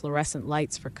hum of the fluorescent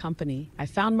lights for company, I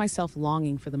found myself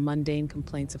longing for the mundane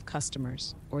complaints of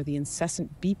customers or the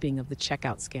incessant beeping of the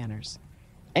checkout scanners.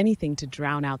 Anything to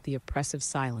drown out the oppressive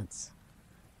silence.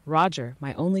 Roger,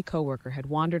 my only coworker, had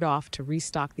wandered off to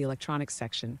restock the electronics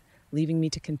section, leaving me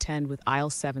to contend with aisle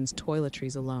 7's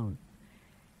toiletries alone.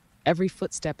 Every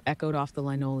footstep echoed off the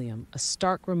linoleum, a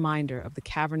stark reminder of the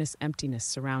cavernous emptiness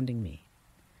surrounding me.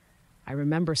 I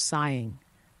remember sighing,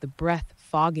 the breath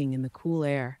fogging in the cool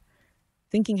air,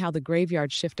 thinking how the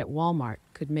graveyard shift at Walmart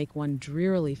could make one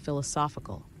drearily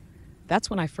philosophical. That's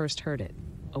when I first heard it,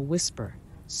 a whisper,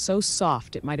 so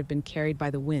soft it might have been carried by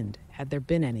the wind, had there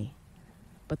been any.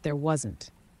 But there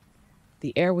wasn't.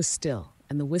 The air was still,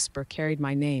 and the whisper carried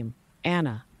my name,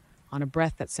 Anna, on a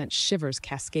breath that sent shivers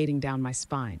cascading down my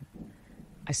spine.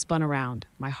 I spun around,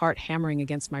 my heart hammering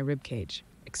against my ribcage,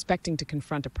 expecting to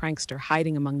confront a prankster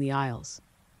hiding among the aisles.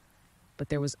 But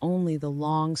there was only the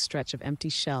long stretch of empty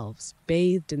shelves,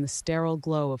 bathed in the sterile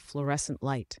glow of fluorescent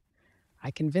light. I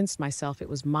convinced myself it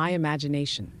was my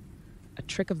imagination, a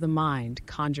trick of the mind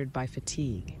conjured by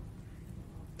fatigue.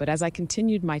 But as I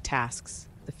continued my tasks,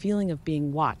 the feeling of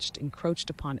being watched encroached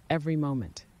upon every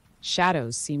moment.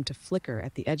 Shadows seemed to flicker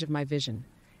at the edge of my vision,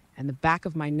 and the back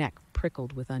of my neck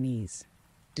prickled with unease.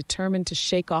 Determined to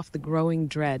shake off the growing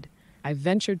dread, I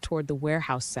ventured toward the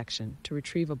warehouse section to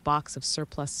retrieve a box of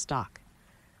surplus stock.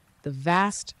 The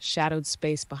vast, shadowed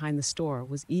space behind the store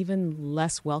was even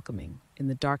less welcoming in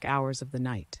the dark hours of the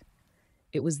night.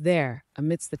 It was there,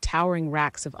 amidst the towering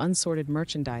racks of unsorted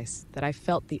merchandise, that I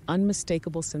felt the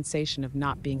unmistakable sensation of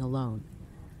not being alone.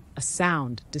 A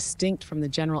sound, distinct from the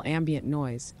general ambient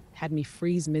noise, had me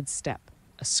freeze mid-step,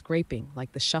 a scraping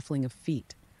like the shuffling of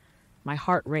feet. My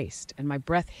heart raced, and my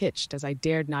breath hitched as I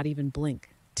dared not even blink.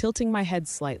 Tilting my head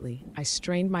slightly, I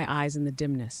strained my eyes in the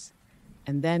dimness.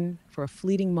 And then, for a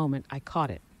fleeting moment, I caught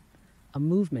it. A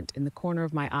movement in the corner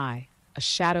of my eye, a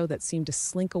shadow that seemed to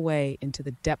slink away into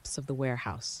the depths of the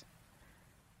warehouse.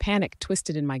 Panic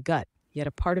twisted in my gut, yet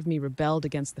a part of me rebelled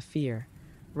against the fear,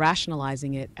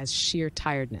 rationalizing it as sheer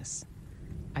tiredness.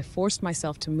 I forced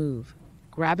myself to move,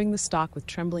 grabbing the stock with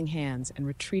trembling hands and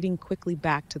retreating quickly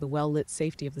back to the well-lit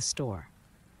safety of the store.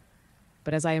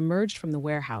 But as I emerged from the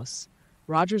warehouse,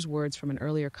 Roger's words from an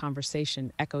earlier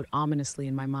conversation echoed ominously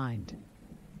in my mind.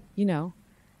 You know,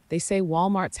 they say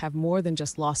Walmarts have more than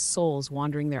just lost souls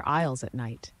wandering their aisles at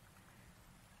night.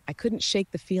 I couldn't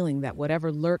shake the feeling that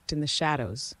whatever lurked in the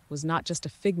shadows was not just a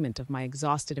figment of my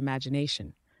exhausted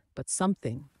imagination, but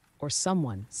something or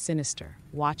someone sinister,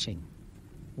 watching,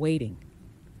 waiting.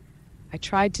 I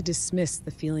tried to dismiss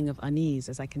the feeling of unease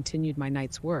as I continued my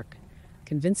night's work,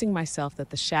 convincing myself that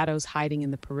the shadows hiding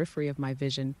in the periphery of my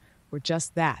vision were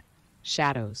just that,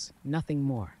 shadows, nothing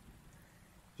more.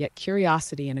 Yet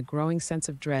curiosity and a growing sense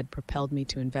of dread propelled me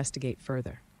to investigate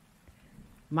further.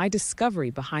 My discovery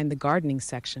behind the gardening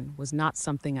section was not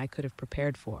something I could have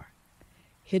prepared for.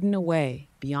 Hidden away,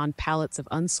 beyond pallets of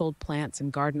unsold plants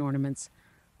and garden ornaments,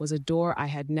 was a door I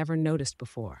had never noticed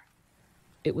before.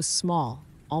 It was small,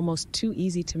 almost too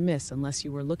easy to miss unless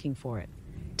you were looking for it,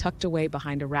 tucked away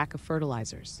behind a rack of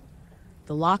fertilizers.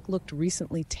 The lock looked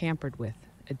recently tampered with,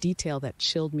 a detail that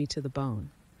chilled me to the bone.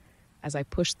 As I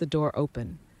pushed the door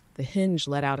open, the hinge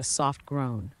let out a soft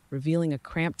groan, revealing a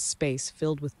cramped space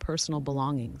filled with personal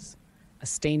belongings. A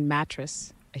stained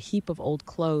mattress, a heap of old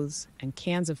clothes, and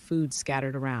cans of food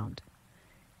scattered around.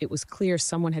 It was clear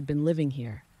someone had been living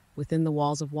here, within the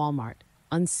walls of Walmart,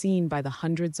 unseen by the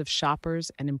hundreds of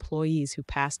shoppers and employees who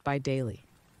passed by daily.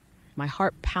 My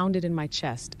heart pounded in my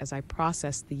chest as I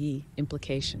processed the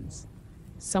implications.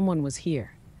 Someone was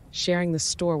here, sharing the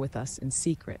store with us in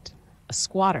secret. A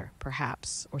squatter,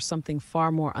 perhaps, or something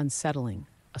far more unsettling,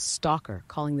 a stalker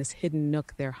calling this hidden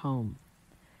nook their home.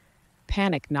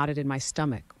 Panic knotted in my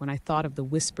stomach when I thought of the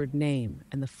whispered name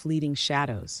and the fleeting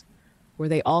shadows. Were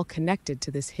they all connected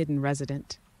to this hidden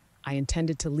resident? I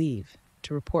intended to leave,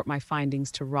 to report my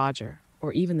findings to Roger,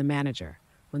 or even the manager,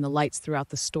 when the lights throughout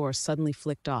the store suddenly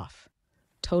flicked off.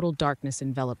 Total darkness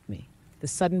enveloped me, the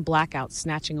sudden blackout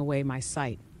snatching away my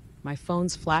sight. My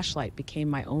phone's flashlight became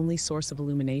my only source of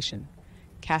illumination,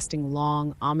 casting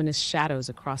long, ominous shadows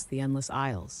across the endless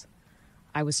aisles.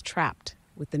 I was trapped,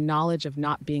 with the knowledge of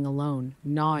not being alone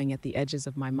gnawing at the edges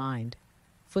of my mind.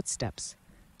 Footsteps,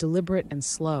 deliberate and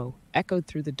slow, echoed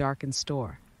through the darkened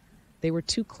store. They were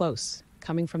too close,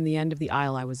 coming from the end of the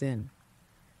aisle I was in.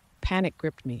 Panic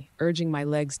gripped me, urging my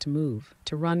legs to move,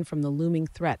 to run from the looming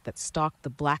threat that stalked the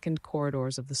blackened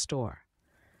corridors of the store.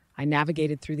 I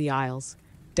navigated through the aisles,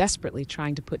 desperately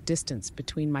trying to put distance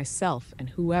between myself and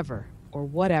whoever, or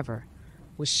whatever,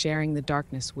 was sharing the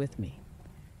darkness with me.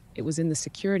 It was in the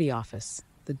security office,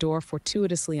 the door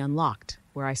fortuitously unlocked,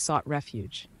 where I sought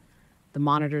refuge. The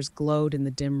monitors glowed in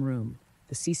the dim room,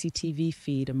 the CCTV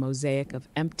feed a mosaic of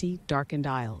empty, darkened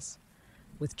aisles.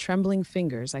 With trembling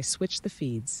fingers, I switched the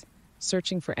feeds,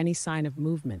 searching for any sign of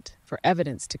movement, for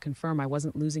evidence to confirm I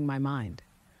wasn't losing my mind.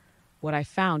 What I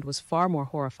found was far more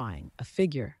horrifying, a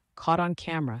figure, caught on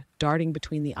camera, darting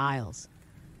between the aisles.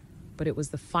 But it was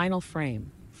the final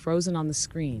frame, frozen on the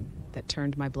screen, that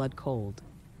turned my blood cold.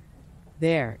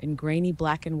 There, in grainy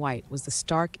black and white, was the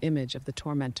stark image of the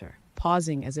tormentor,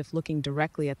 pausing as if looking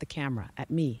directly at the camera, at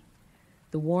me.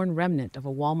 The worn remnant of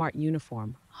a Walmart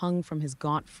uniform hung from his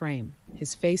gaunt frame,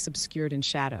 his face obscured in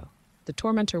shadow. The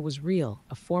tormentor was real,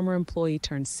 a former employee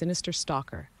turned sinister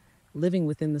stalker, living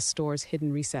within the store's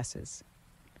hidden recesses.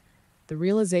 The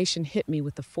realization hit me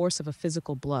with the force of a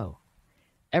physical blow.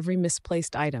 Every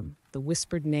misplaced item, the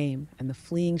whispered name, and the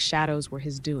fleeing shadows were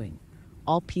his doing,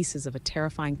 all pieces of a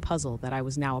terrifying puzzle that I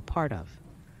was now a part of.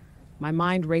 My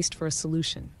mind raced for a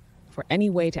solution, for any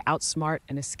way to outsmart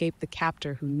and escape the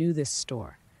captor who knew this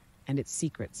store and its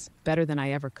secrets better than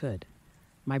I ever could.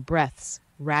 My breaths,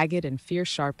 ragged and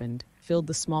fear-sharpened, filled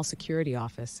the small security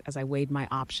office as I weighed my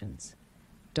options.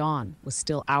 Dawn was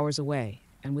still hours away,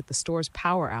 and with the store's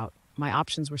power out, my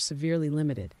options were severely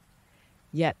limited.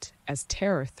 Yet, as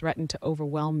terror threatened to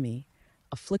overwhelm me,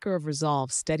 a flicker of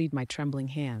resolve steadied my trembling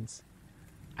hands.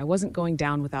 I wasn't going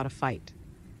down without a fight.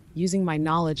 Using my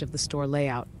knowledge of the store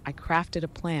layout, I crafted a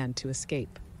plan to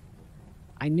escape.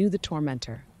 I knew the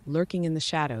tormentor, lurking in the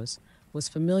shadows, was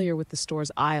familiar with the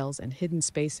store's aisles and hidden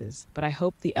spaces, but I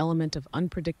hoped the element of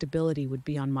unpredictability would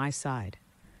be on my side.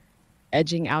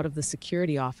 Edging out of the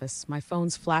security office, my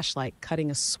phone's flashlight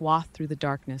cutting a swath through the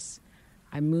darkness,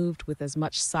 I moved with as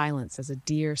much silence as a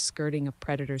deer skirting a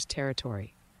predator's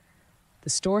territory. The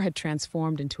store had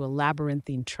transformed into a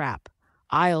labyrinthine trap,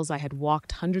 aisles I had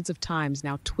walked hundreds of times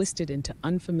now twisted into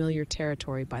unfamiliar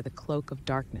territory by the cloak of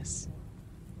darkness.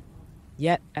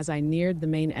 Yet, as I neared the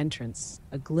main entrance,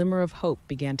 a glimmer of hope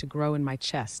began to grow in my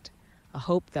chest, a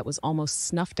hope that was almost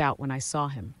snuffed out when I saw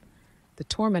him. The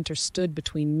tormentor stood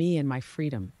between me and my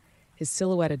freedom, his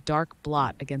silhouette a dark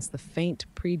blot against the faint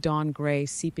pre-dawn gray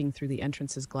seeping through the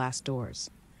entrance's glass doors.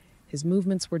 His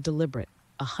movements were deliberate,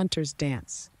 a hunter's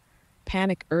dance.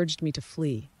 Panic urged me to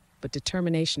flee, but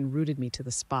determination rooted me to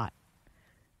the spot.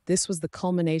 This was the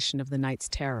culmination of the night's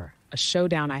terror, a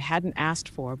showdown I hadn't asked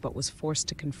for but was forced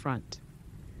to confront.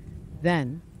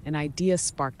 Then, an idea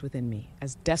sparked within me,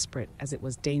 as desperate as it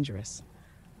was dangerous.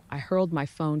 I hurled my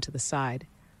phone to the side,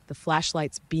 the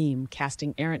flashlight's beam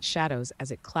casting errant shadows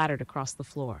as it clattered across the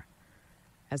floor.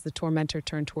 As the tormentor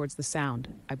turned towards the sound,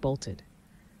 I bolted.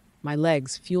 My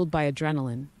legs, fueled by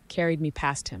adrenaline, carried me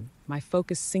past him, my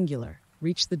focus singular,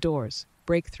 reached the doors,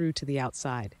 break through to the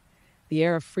outside. The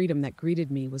air of freedom that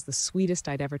greeted me was the sweetest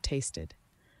I'd ever tasted.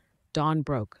 Dawn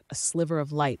broke, a sliver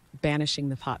of light banishing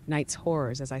the hot night's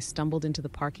horrors as I stumbled into the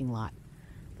parking lot,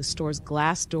 the store's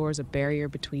glass doors a barrier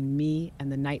between me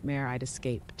and the nightmare I'd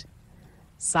escaped.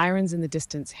 Sirens in the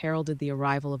distance heralded the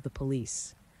arrival of the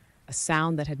police, a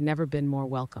sound that had never been more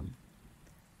welcome.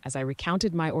 As I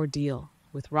recounted my ordeal,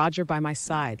 with Roger by my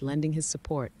side lending his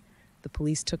support, the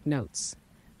police took notes,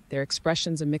 their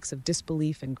expressions a mix of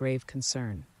disbelief and grave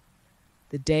concern.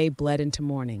 The day bled into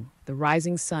morning, the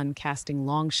rising sun casting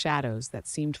long shadows that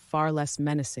seemed far less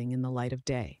menacing in the light of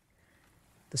day.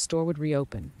 The store would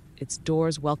reopen, its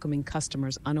doors welcoming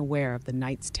customers unaware of the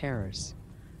night's terrors.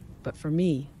 But for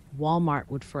me, Walmart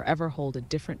would forever hold a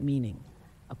different meaning,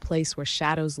 a place where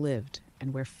shadows lived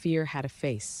and where fear had a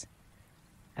face.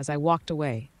 As I walked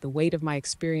away, the weight of my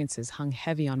experiences hung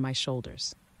heavy on my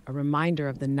shoulders, a reminder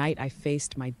of the night I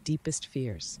faced my deepest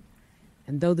fears.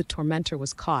 And though the tormentor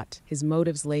was caught, his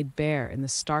motives laid bare in the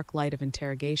stark light of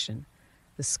interrogation,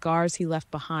 the scars he left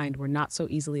behind were not so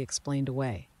easily explained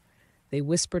away. They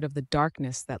whispered of the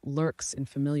darkness that lurks in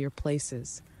familiar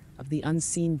places, of the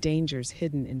unseen dangers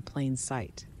hidden in plain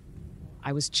sight.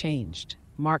 I was changed,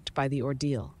 marked by the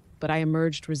ordeal, but I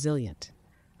emerged resilient,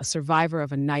 a survivor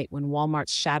of a night when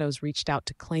Walmart's shadows reached out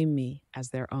to claim me as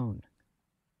their own.